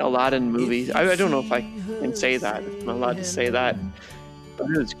was in an Aladdin movie. I don't know if I can say that. If I'm allowed to say that,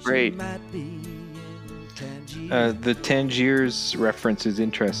 but it was great. The Tangiers reference is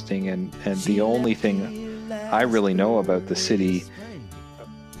interesting, and the only thing I really know about the city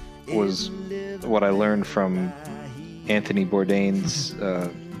was what I learned from Anthony Bourdain's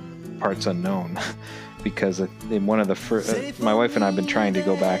Parts Unknown, because in one of the first, my wife and I have been trying to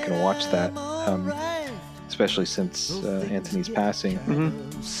go back and watch that, especially since Anthony's passing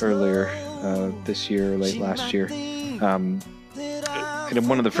earlier this year or late last year. And in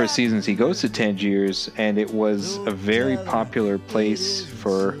one of the first seasons, he goes to Tangiers, and it was a very popular place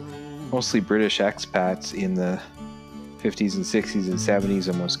for mostly British expats in the 50s and 60s and 70s,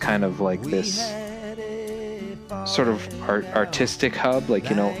 and was kind of like this sort of artistic hub.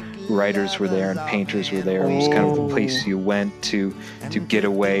 Writers were there and painters were there. It was kind of the place you went to get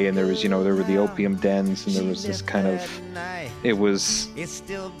away, and there was, there were the opium dens, and there was this kind of, it was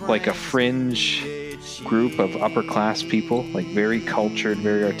like a fringe group of upper class people, like very cultured,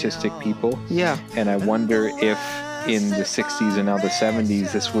 very artistic people. Yeah. And I wonder if in the 60s and now the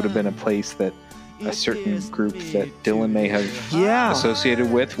 70s, this would have been a place that a certain group that Dylan may have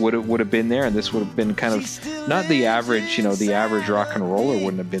associated with would have been there, and this would have been kind of not the average, the average rock and roller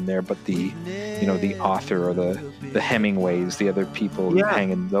wouldn't have been there, but the author or the Hemingways, the other people who hang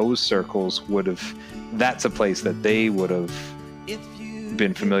in those circles that's a place that they would have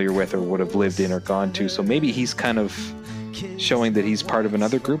been familiar with or would have lived in or gone to. So maybe he's kind of showing that he's part of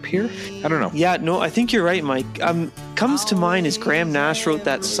another group here. I don't know. Yeah, no, I think you're right, Mike. Comes to mind is Graham Nash wrote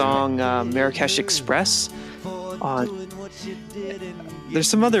that song Marrakesh Express. There's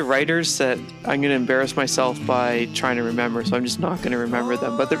some other writers that I'm going to embarrass myself by trying to remember, so I'm just not going to remember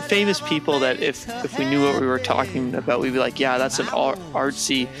them. But they're famous people that if we knew what we were talking about, we'd be like, yeah, that's an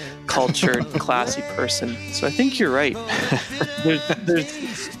artsy, cultured, classy person. So I think you're right.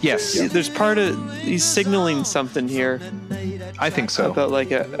 There's part of, he's signaling something here. I think so. About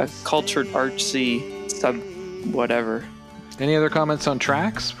like a cultured, artsy sub whatever. Any other comments on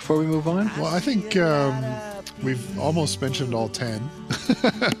tracks before we move on? Well, I think we've almost mentioned all 10.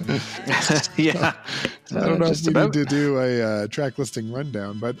 Yeah. I don't know if we need to do a track listing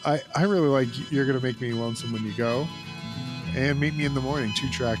rundown, but I really like You're Gonna Make Me Lonesome When You Go and Meet Me in the Morning, 2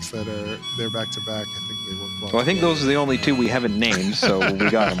 tracks that they're back to back. I think they work well. Well, I think those are the only 2 we haven't named, so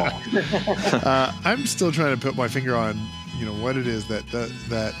we got them all. I'm still trying to put my finger on, what it is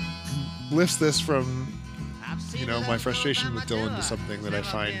that lifts this from, my frustration with Dylan to something that I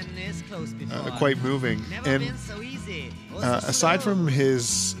find quite moving. And aside from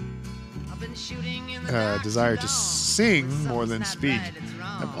his desire to sing more than speak,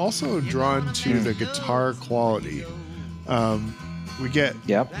 I'm also drawn to the guitar quality. We get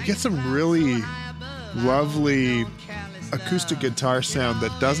some really lovely acoustic guitar sound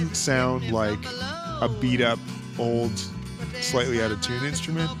that doesn't sound like a beat up old, slightly out of tune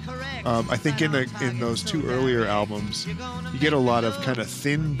instrument. I think in those 2 earlier albums, you get a lot of kind of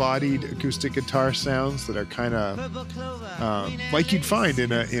thin-bodied acoustic guitar sounds that are kind of like you'd find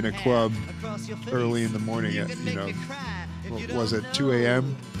in a club early in the morning. At, was it 2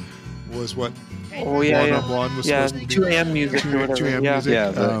 a.m. was what? Oh yeah, Blonde on Blonde was supposed to be. 2 a.m. music. 2 a.m. music.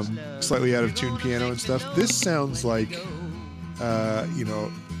 Yeah, slightly out of tune piano and stuff. This sounds like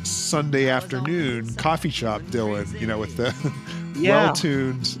Sunday afternoon coffee shop Dylan, with the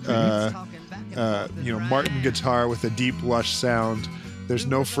well-tuned, Martin guitar with a deep, lush sound. There's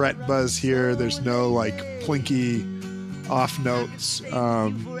no fret buzz here. There's no plinky off notes.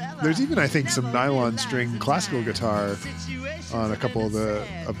 There's even, I think, some nylon string classical guitar on a couple of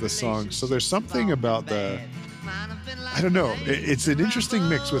the songs. So there's something about I don't know. It's an interesting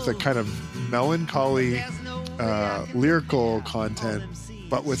mix with a kind of melancholy, lyrical content,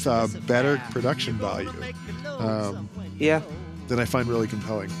 but with a better production value. That I find really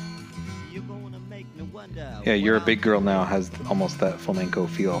compelling. Yeah, You're a Big Girl Now has almost that flamenco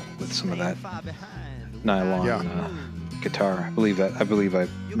feel with some of that nylon guitar. I believe I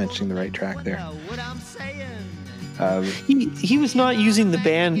mentioned the right track there. He was not using the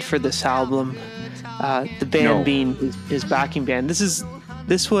band for this album. The band being his backing band. This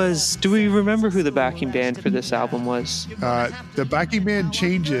was. Do we remember who the backing band for this album was? The backing band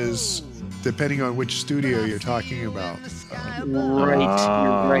changes depending on which studio you're talking about. Right,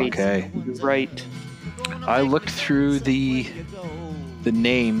 you're right. Okay. You're right. I looked through the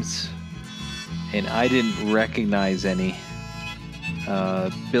names, and I didn't recognize any.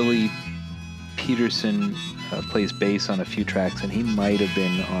 Billy Peterson plays bass on a few tracks, and he might have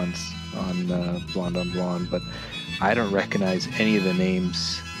been on Blonde on Blonde, but I don't recognize any of the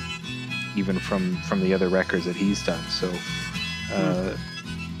names, even from the other records that he's done. So,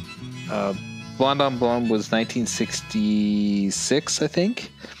 Blonde on Blonde was 1966, I think,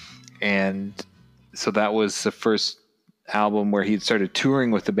 and so that was the first album where he'd started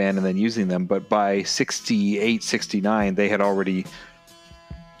touring with the band and then using them. But by 68, 69, they had already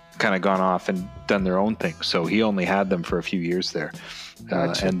kind of gone off and done their own thing. So he only had them for a few years there.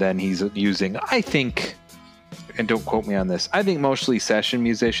 Gotcha. And then he's using, I think, and don't quote me on this, I think mostly session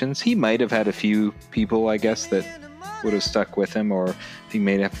musicians. He might have had a few people, I guess, that would have stuck with him, or he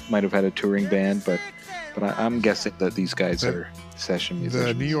might have had a touring band, but I'm guessing that these guys are session musicians.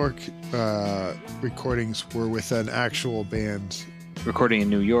 The New York recordings were with an actual band. Recording in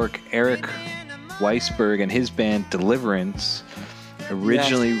New York, Eric Weisberg and his band Deliverance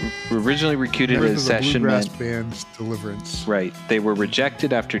originally recruited as session band Deliverance. Right. They were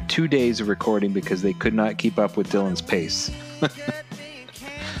rejected after 2 days of recording because they could not keep up with Dylan's pace.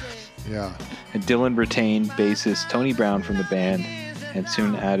 Yeah. And Dylan retained bassist Tony Brown from the band and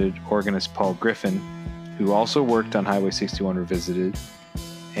soon added organist Paul Griffin, who also worked on Highway 61 Revisited,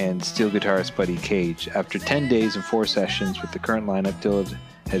 and steel guitarist Buddy Cage. After 10 days and 4 sessions with the current lineup, Dylan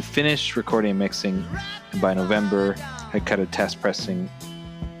had finished recording and mixing, and by November had cut a test pressing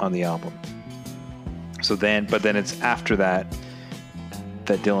on the album. But then it's after that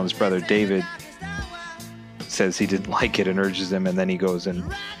Dylan's brother David says he didn't like it and urges him, and then he goes and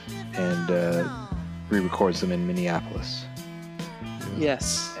re-records them in Minneapolis.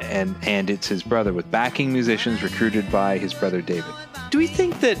 Yes. And it's his brother with backing musicians recruited by his brother David. Do we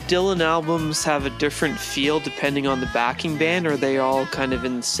think that Dylan albums have a different feel depending on the backing band, or are they all kind of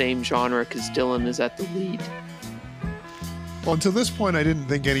in the same genre because Dylan is at the lead? Well, until this point, I didn't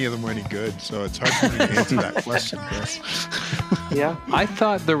think any of them were any good, so it's hard for me to answer that question, Chris. Yeah. I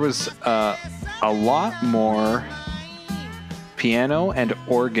thought there was a lot more piano and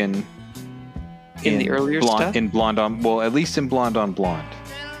organ In the earlier stuff? in Blonde on, well, at least in Blonde on Blonde.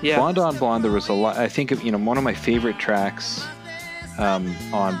 Yeah. Blonde on Blonde, there was a lot. I think one of my favorite tracks on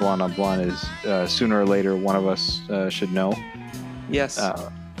Blonde is Sooner or Later, One of Us Should Know. Yes.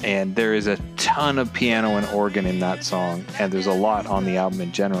 And there is a ton of piano and organ in that song, and there's a lot on the album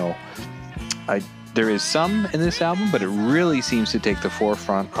in general. There is some in this album, but it really seems to take the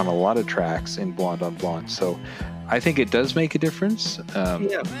forefront on a lot of tracks in Blonde on Blonde. So I think it does make a difference.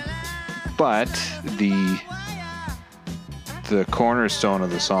 Yeah. But the cornerstone of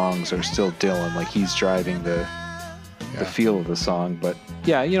the songs are still Dylan. Like, he's driving the feel of the song. But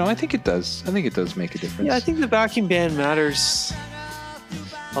yeah, I think it does. I think it does make a difference. Yeah, I think the backing band matters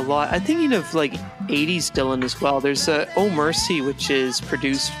a lot. I'm thinking of like 80s Dylan as well. There's Oh Mercy, which is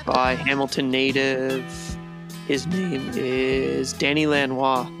produced by Hamilton native. His name is Danny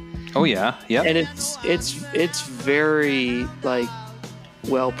Lanois. Oh yeah, yeah. And it's very like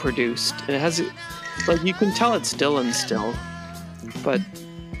well produced. And it has like, you can tell it's Dylan still. But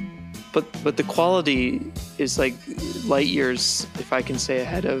the quality is like light years, if I can say,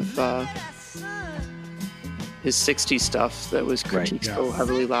 ahead of his 60s stuff that was critiqued so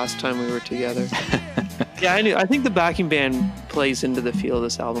heavily last time we were together. Yeah, I think the backing band plays into the feel of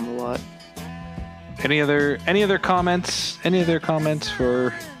this album a lot. Any other comments? Any other comments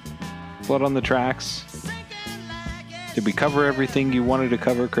for Blood on the Tracks? Did we cover everything you wanted to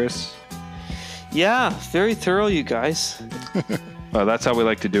cover, Chris? Yeah, very thorough, you guys. Well, that's how we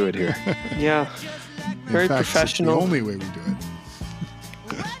like to do it here. Yeah, very professional. It's the only way we do it.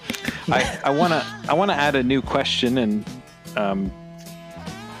 I wanna add a new question, and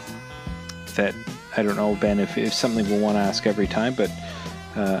that I don't know, Ben, if something we'll want to ask every time, but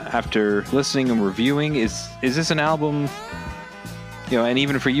after listening and reviewing, is this an album? And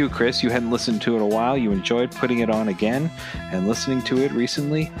even for you, Chris, you hadn't listened to it in a while. You enjoyed putting it on again and listening to it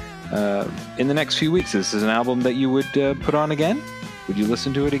recently. In the next few weeks, is this an album that you would put on again? Would you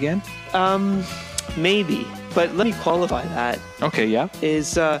listen to it again? Maybe, but let me qualify that. Okay, yeah.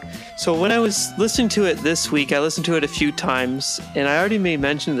 So when I was listening to it this week, I listened to it a few times, and I already may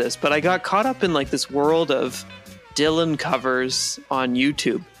mention this, but I got caught up in like this world of Dylan covers on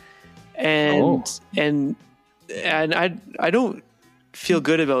YouTube, and I don't feel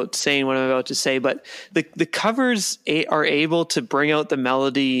good about saying what I'm about to say, but the covers are able to bring out the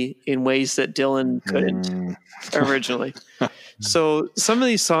melody in ways that Dylan couldn't originally. So some of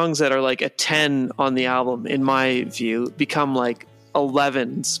these songs that are like a 10 on the album, in my view, become like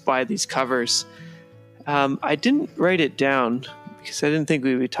 11s by these covers. I didn't write it down because I didn't think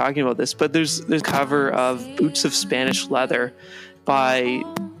we'd be talking about this, but there's a cover of Boots of Spanish Leather by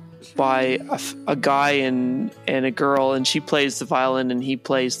a guy and a girl, and she plays the violin and he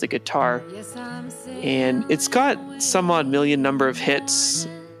plays the guitar. And it's got some odd million number of hits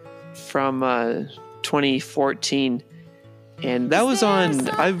from 2014. And that was on,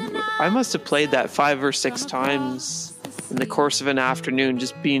 I must have played that 5 or 6 times in the course of an afternoon,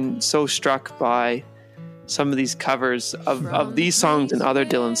 just being so struck by some of these covers of these songs and other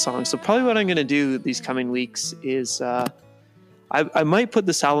Dylan songs. So probably what I'm going to do these coming weeks is I might put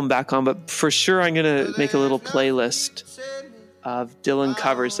this album back on, but for sure I'm going to make a little playlist of Dylan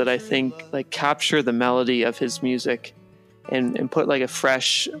covers that I think like capture the melody of his music and put like a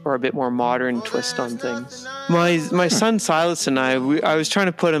fresh or a bit more modern twist on things. My son Silas and I was trying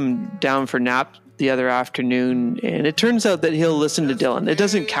to put him down for nap the other afternoon, and it turns out that he'll listen to Dylan. It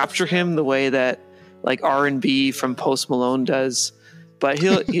doesn't capture him the way that like R&B from Post Malone does, but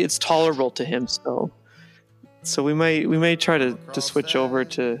it's tolerable to him. So we may try to switch over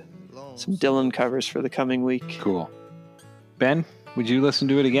to some Dylan covers for the coming week. Cool. Ben, would you listen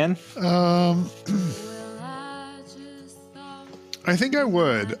to it again? I think I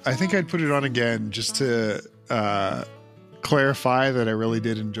would. I think I'd put it on again just to clarify that I really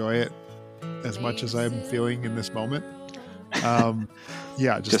did enjoy it as much as I'm feeling in this moment.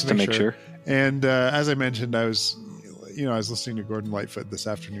 Yeah, just to make sure. And as I mentioned, I was listening to Gordon Lightfoot this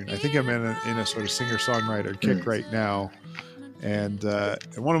afternoon. I think I'm in a sort of singer-songwriter kick right now. And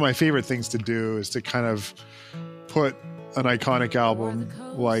one of my favorite things to do is to kind of put an iconic album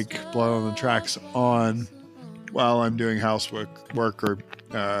like Blood on the Tracks on while I'm doing housework or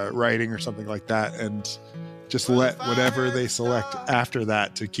writing or something like that, and just let whatever they select after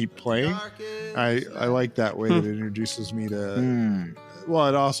that to keep playing. I like that way that it introduces me to... Well,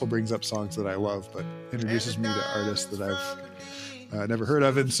 it also brings up songs that I love, but introduces me to artists that I've never heard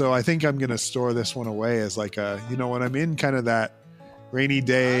of. And so I think I'm going to store this one away as like when I'm in kind of that rainy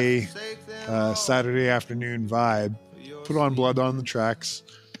day, Saturday afternoon vibe, put on Blood on the Tracks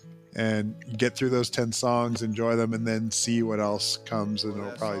and get through those 10 songs, enjoy them, and then see what else comes, and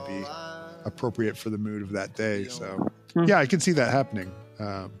it'll probably be appropriate for the mood of that day. So yeah, I can see that happening.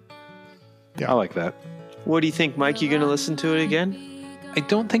 I like that. What do you think, Mike? You going to listen to it again? I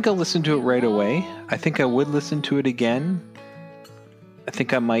don't think I'll listen to it right away. I think I would listen to it again. I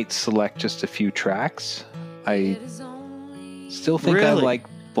think I might select just a few tracks. I still think I like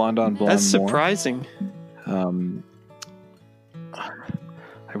Blonde on Blonde That's more. Surprising.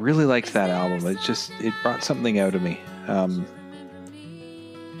 I really liked that album. It brought something out of me.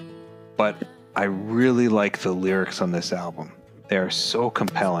 But I really like the lyrics on this album. They are so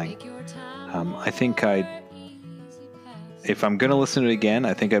compelling. I think if I'm going to listen to it again,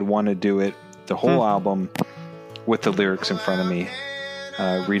 I think I'd want to do it, the whole album, with the lyrics in front of me,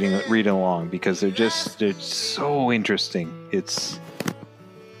 reading along, because they're so interesting.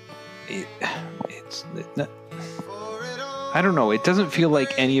 I don't know. It doesn't feel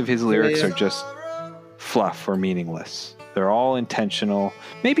like any of his lyrics are just fluff or meaningless. They're all intentional.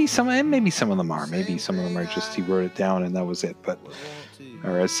 Maybe some of them are. Maybe some of them are just he wrote it down and that was it.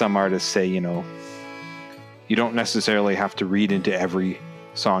 Or as some artists say, you don't necessarily have to read into every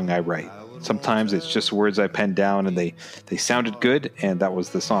song I write. Sometimes it's just words I penned down and they sounded good and that was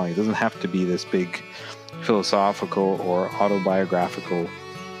the song. It doesn't have to be this big philosophical or autobiographical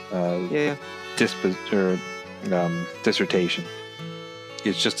dissertation.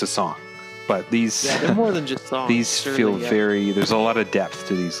 It's just a song. But these they're more than just songs. These feel there's a lot of depth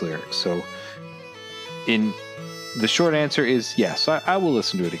to these lyrics. So the short answer is yes, I will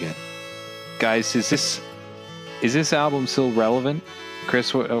listen to it again. Guys, is this album still relevant?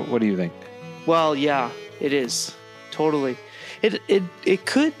 Chris, what do you think? Well, yeah, it is. Totally. It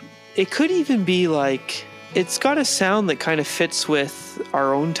could even be like, it's got a sound that kind of fits with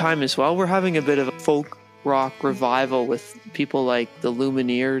our own time as well. We're having a bit of a folk rock revival with people like the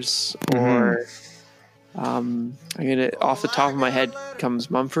Lumineers, or I'm gonna, off the top of my head comes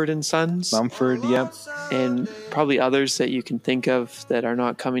Mumford and Sons. Mumford, yep. And probably others that you can think of that are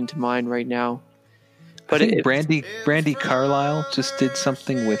not coming to mind right now. But I think Brandi Carlile just did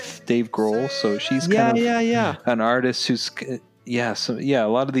something with Dave Grohl, so she's kind of an artist who's a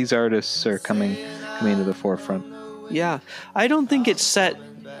lot of these artists are coming to the forefront. Yeah, I don't think it's set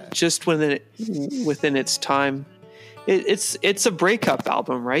just within its time. It's a breakup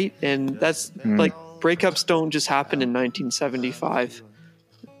album, right? And that's like, breakups don't just happen in 1975.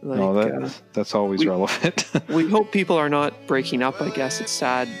 That's always relevant. We hope people are not breaking up. I guess it's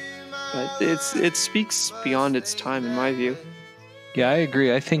sad, but it speaks beyond its time, in my view. Yeah, I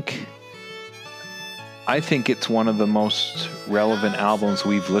agree. I think it's one of the most relevant albums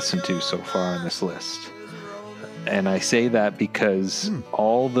we've listened to so far on this list. And I say that because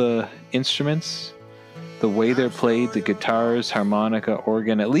all the instruments, the way they're played, the guitars, harmonica,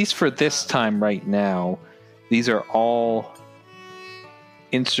 organ, at least for this time right now, these are all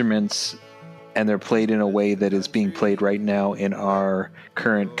instruments, and they're played in a way that is being played right now in our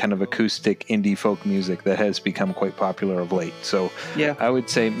current kind of acoustic indie folk music that has become quite popular of late. So yeah, I would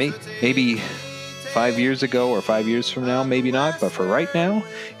say maybe 5 years ago or 5 years from now, maybe not, but for right now,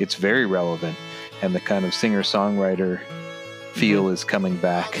 it's very relevant. And the kind of singer-songwriter feel is coming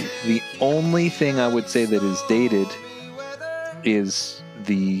back. The only thing I would say that is dated is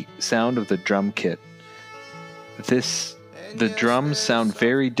the sound of the drum kit. The drums sound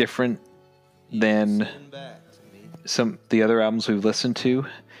very different than the other albums we've listened to.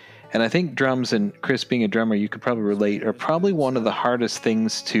 And I think drums, and Chris being a drummer, you could probably relate, are probably one of the hardest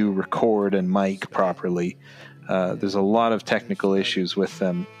things to record and mic properly. There's a lot of technical issues with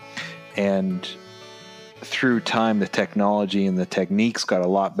them. And through time, the technology and the techniques got a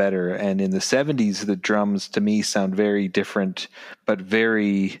lot better. And in the 70s, the drums to me sound very different, but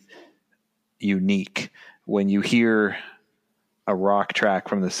very unique. When you hear a rock track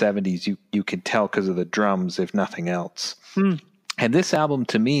from the 70s, you can tell because of the drums, if nothing else. And this album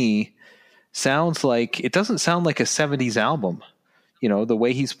to me it doesn't sound like a 70s album. The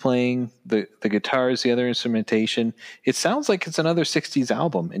way he's playing the guitars, the other instrumentation, it sounds like it's another 60s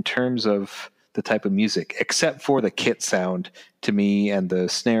album in terms of the type of music, except for the kit sound to me, and the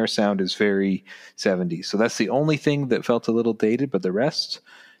snare sound is very 70s. So that's the only thing that felt a little dated, but the rest,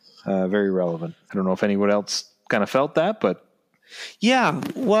 very relevant. I don't know if anyone else kind of felt that, but... Yeah,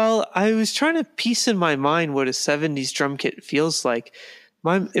 well, I was trying to piece in my mind what a 70s drum kit feels like.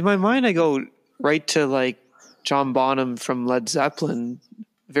 In my mind, I go right to like John Bonham from Led Zeppelin,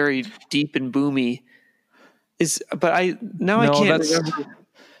 very deep and boomy. But I can't remember.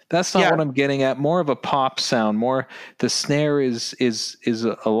 That's not what I'm getting at. More of a pop sound. More the snare is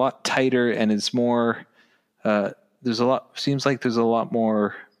a lot tighter and is more. Seems like there's a lot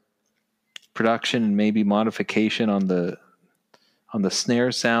more production and maybe modification on the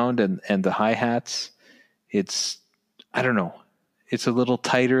snare sound and the hi-hats. I don't know. It's a little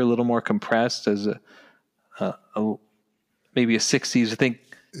tighter, a little more compressed as maybe a 60s. I think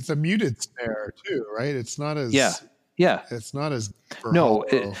it's a muted snare too, right? It's not as It's not as think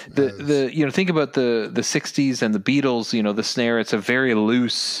about the 60s and the Beatles. The snare. It's a very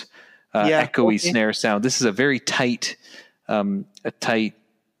loose, echoey snare sound. This is a very tight,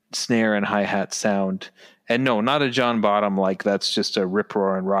 snare and hi-hat sound. And no, not a John Bottom, like that's just a rip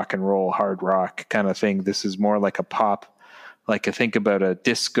roar and rock and roll hard rock kind of thing. This is more like a pop, like I think about a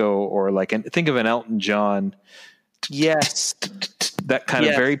disco or think of an Elton John. Yes. That kind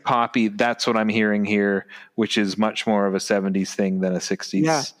of very poppy. That's what I'm hearing here, which is much more of a 70s thing than a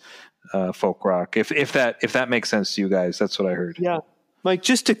 60s folk rock. If that makes sense to you guys, that's what I heard. Yeah. Mike,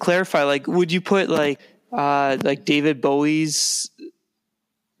 just to clarify, would you put like David Bowie's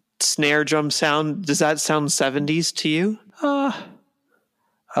snare drum sound, does that sound 70s to you? A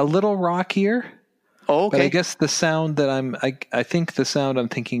little rockier. Oh, okay. But I guess the sound that I think the sound I'm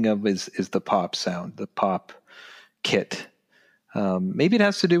thinking of is the pop sound, the pop kit. Maybe it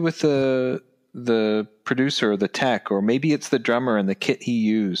has to do with the producer or the tech, or maybe it's the drummer and the kit he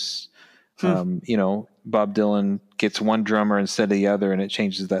used. Bob Dylan gets one drummer instead of the other and it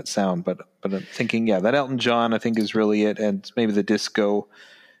changes that sound. But I'm thinking, that Elton John I think is really it. And maybe the disco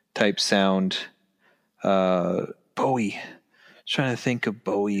type sound. Bowie. Trying to think of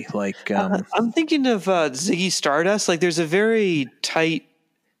Bowie. I'm thinking of Ziggy Stardust. There's a very tight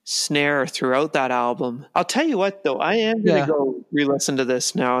snare throughout that album. I'll tell you what, though, I am going to go re-listen to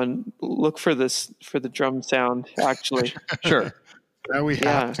this now and look for the drum sound. Actually, sure. Now we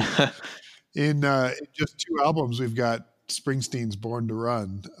have to. In just 2 albums, we've got Springsteen's "Born to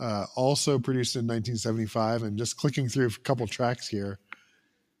Run," also produced in 1975. And just clicking through a couple tracks here,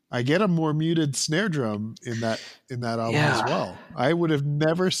 I get a more muted snare drum in that album as well. I would have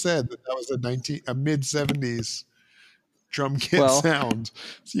never said that was a mid 70s drum kit sound.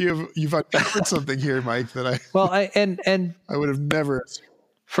 So you've uncovered something here, Mike, that I would have never.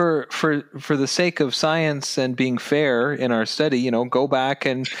 For the sake of science and being fair in our study, go back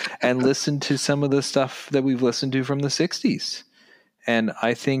and listen to some of the stuff that we've listened to from the 60s. And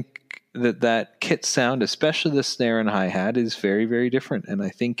I think that kit sound, especially the snare and hi-hat, is very, very different. And I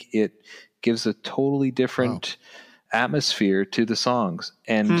think it gives a totally different atmosphere to the songs.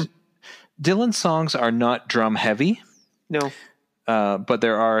 And Dylan's songs are not drum heavy. No. But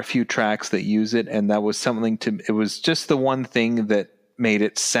there are a few tracks that use it. And that was it was just the one thing that made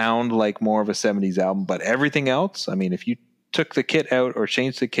it sound like more of a 70s album. But everything else, I mean, if you took the kit out or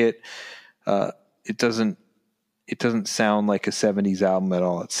changed the kit, it doesn't sound like a 70s album at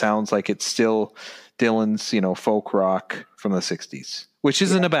all. It sounds like it's still Dylan's, folk rock from the 60s, which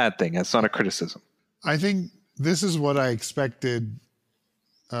isn't a bad thing. That's not a criticism. I think this is what I expected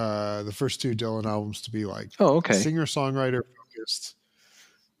the first 2 Dylan albums to be like. Oh, okay. Singer-songwriter focused,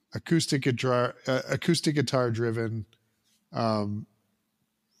 acoustic guitar driven,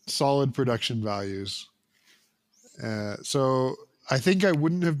 solid production values. So I think I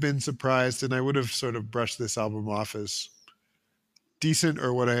wouldn't have been surprised, and I would have sort of brushed this album off as decent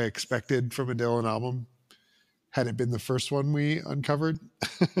or what I expected from a Dylan album had it been the first one we uncovered.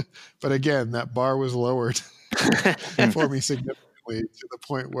 But again, that bar was lowered for me significantly to the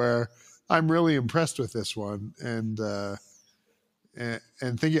point where I'm really impressed with this one and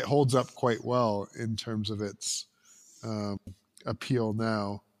think it holds up quite well in terms of its appeal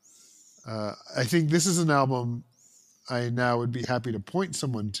now. I think this is an album I now would be happy to point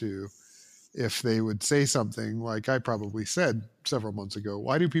someone to if they would say something like I probably said several months ago.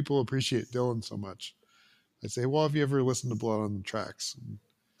 Why do people appreciate Dylan so much? I'd say, well, have you ever listened to Blood on the Tracks?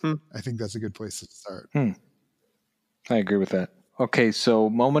 I think that's a good place to start. I agree with that. Okay, so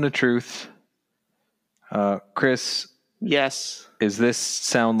moment of truth. Chris. Yes. Was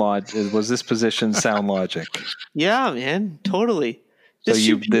this position sound logic? Yeah, man, totally. This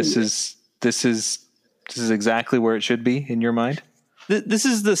is exactly where it should be in your mind? This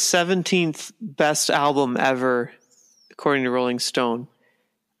is the 17th best album ever, according to Rolling Stone.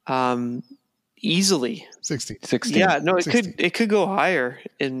 Easily. 16. Yeah, no, it could go higher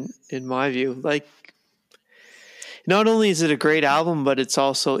in my view. Not only is it a great album, but it's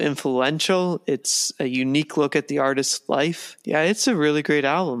also influential. It's a unique look at the artist's life. Yeah, it's a really great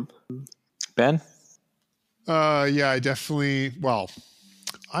album. Ben? Yeah, I definitely,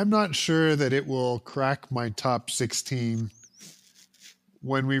 I'm not sure that it will crack my top 16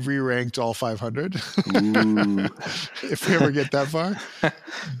 when we've re-ranked all 500. If we ever get that far.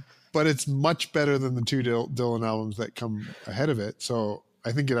 But it's much better than the two Dylan albums that come ahead of it. So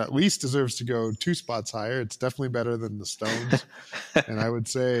I think it at least deserves to go 2 spots higher. It's definitely better than the Stones. And I would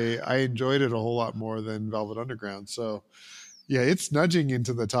say I enjoyed it a whole lot more than Velvet Underground. So yeah, it's nudging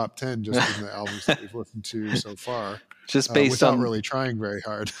into the top 10 just in the albums that we've listened to so far. Just based without on really trying very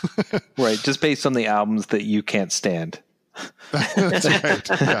hard. right, just based on the albums that you can't stand. That's right.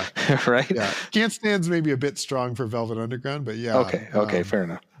 Yeah. Right? Yeah. Can't Stand's maybe a bit strong for Velvet Underground, but yeah. Okay, fair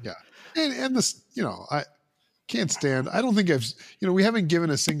enough. Yeah. And this, I Can't Stand. I don't think we haven't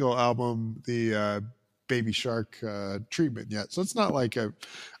given a single album the Baby Shark treatment yet. So it's not like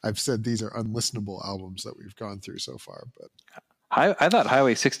I've said these are unlistenable albums that we've gone through so far, but I thought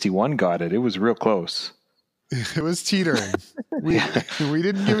Highway 61 got it. It was real close. It was teetering. We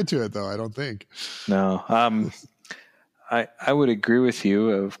didn't give it to it though, I don't think. No. I would agree with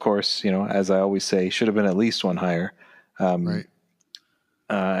you. Of course, as I always say, should have been at least one higher. Right.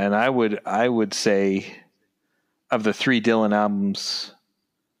 And I would say of the 3 Dylan albums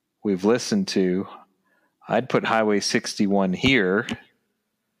we've listened to, I'd put Highway 61 here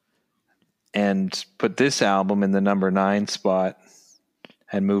and put this album in the number 9 spot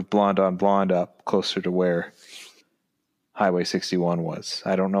and move Blonde on Blonde up closer to where Highway 61 was.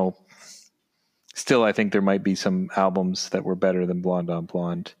 I don't know. Still, I think there might be some albums that were better than Blonde on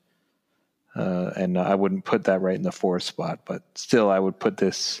Blonde. And I wouldn't put that right in the 4th spot, but still I would put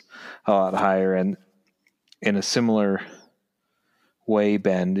this a lot higher. And in a similar way,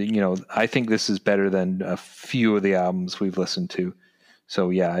 Ben, I think this is better than a few of the albums we've listened to. So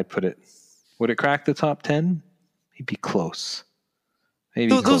yeah, I'd put it. Would it crack the top 10? It'd be close.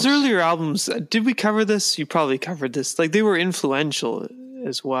 Maybe those earlier albums, did we cover this? You probably covered this. Like they were influential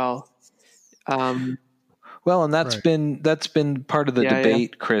as well. Well, and that's been part of the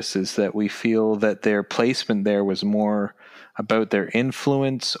debate, Chris, is that we feel that their placement there was more about their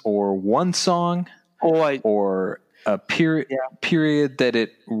influence or one song or a period that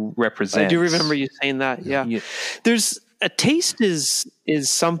it represents. I do remember you saying that. Yeah. There's a taste is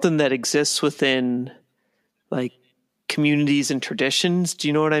something that exists within like communities and traditions. Do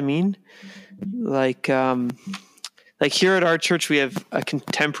you know what I mean? Like here at our church, we have a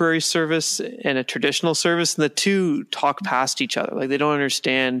contemporary service and a traditional service, and the two talk past each other. Like they don't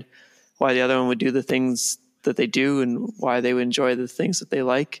understand why the other one would do the things that they do and why they would enjoy the things that they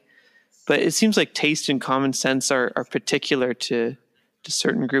like. But it seems like taste and common sense are particular to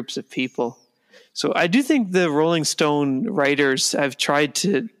certain groups of people. So I do think the Rolling Stone writers have tried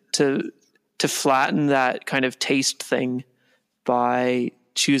to flatten that kind of taste thing by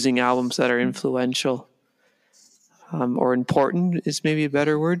choosing albums that are influential. Or important is maybe a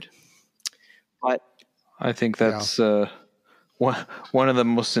better word. But I think that's one of the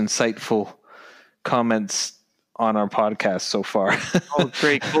most insightful comments on our podcast so far. Oh,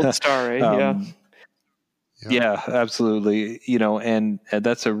 great. Gold star, right? Yeah, absolutely. And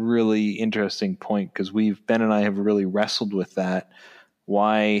that's a really interesting point because Ben and I have really wrestled with that.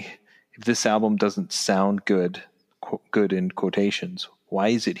 Why, if this album doesn't sound good in quotations, why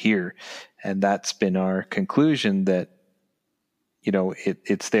is it here? And that's been our conclusion that,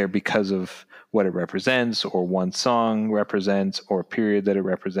 it's there because of what it represents or one song represents or a period that it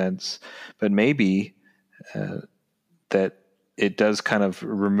represents. But maybe that it does kind of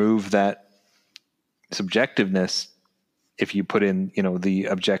remove that subjectiveness if you put in, the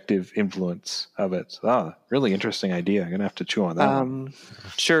objective influence of it. So, really interesting idea. I'm going to have to chew on that one.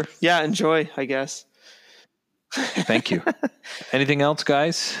 Sure. Yeah, enjoy, I guess. Thank you. Anything else,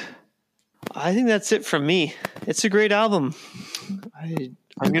 guys? I think that's it from me. It's a great album. I'm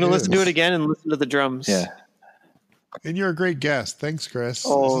going to listen to it again and listen to the drums. Yeah. And you're a great guest. Thanks, Chris.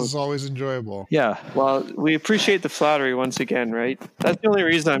 Oh, this is always enjoyable. Yeah. Well, we appreciate the flattery once again, right? That's the only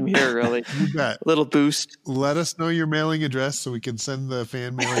reason I'm here, really. You bet. A little boost. Let us know your mailing address so we can send the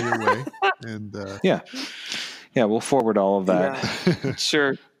fan mail your way. And yeah, we'll forward all of that. Yeah.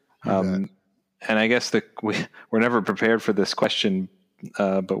 Sure. And I guess we're never prepared for this question,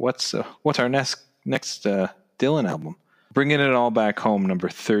 but what's our next Dylan album? Bringing It All Back Home, number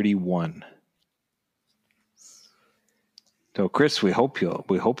 31. So, Chris, we hope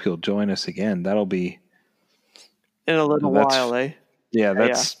you'll join us again. That'll be in a little while, eh? Yeah,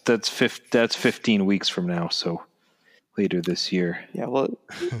 that's 15 weeks from now. So later this year. Yeah, well,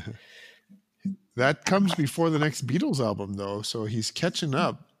 that comes before the next Beatles album, though. So he's catching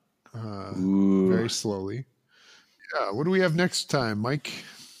up very slowly. Yeah. What do we have next time, Mike?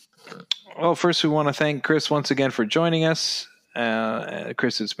 Well, first we want to thank Chris once again for joining us.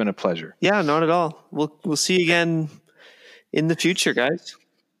 Chris, it's been a pleasure. Yeah, not at all. We'll see you again in the future, guys.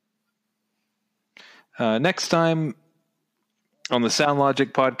 Next time on the Sound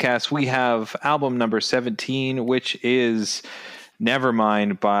Logic podcast, we have album number 17, which is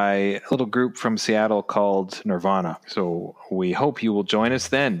Nevermind by a little group from Seattle called Nirvana. So we hope you will join us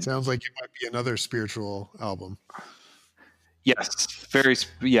then. Sounds like it might be another spiritual album. Yes,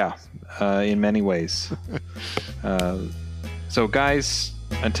 in many ways. So guys,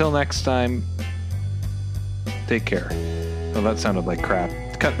 until next time, take care. Oh, that sounded like crap.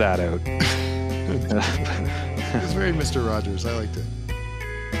 Cut that out. It's very Mr. Rogers. I liked it.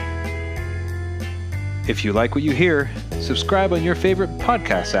 If you like what you hear, subscribe on your favorite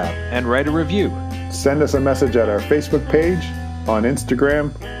podcast app and write a review. Send us a message at our Facebook page, on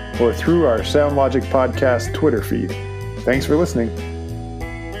Instagram, or through our Sound Logic Podcast Twitter feed. Thanks for listening.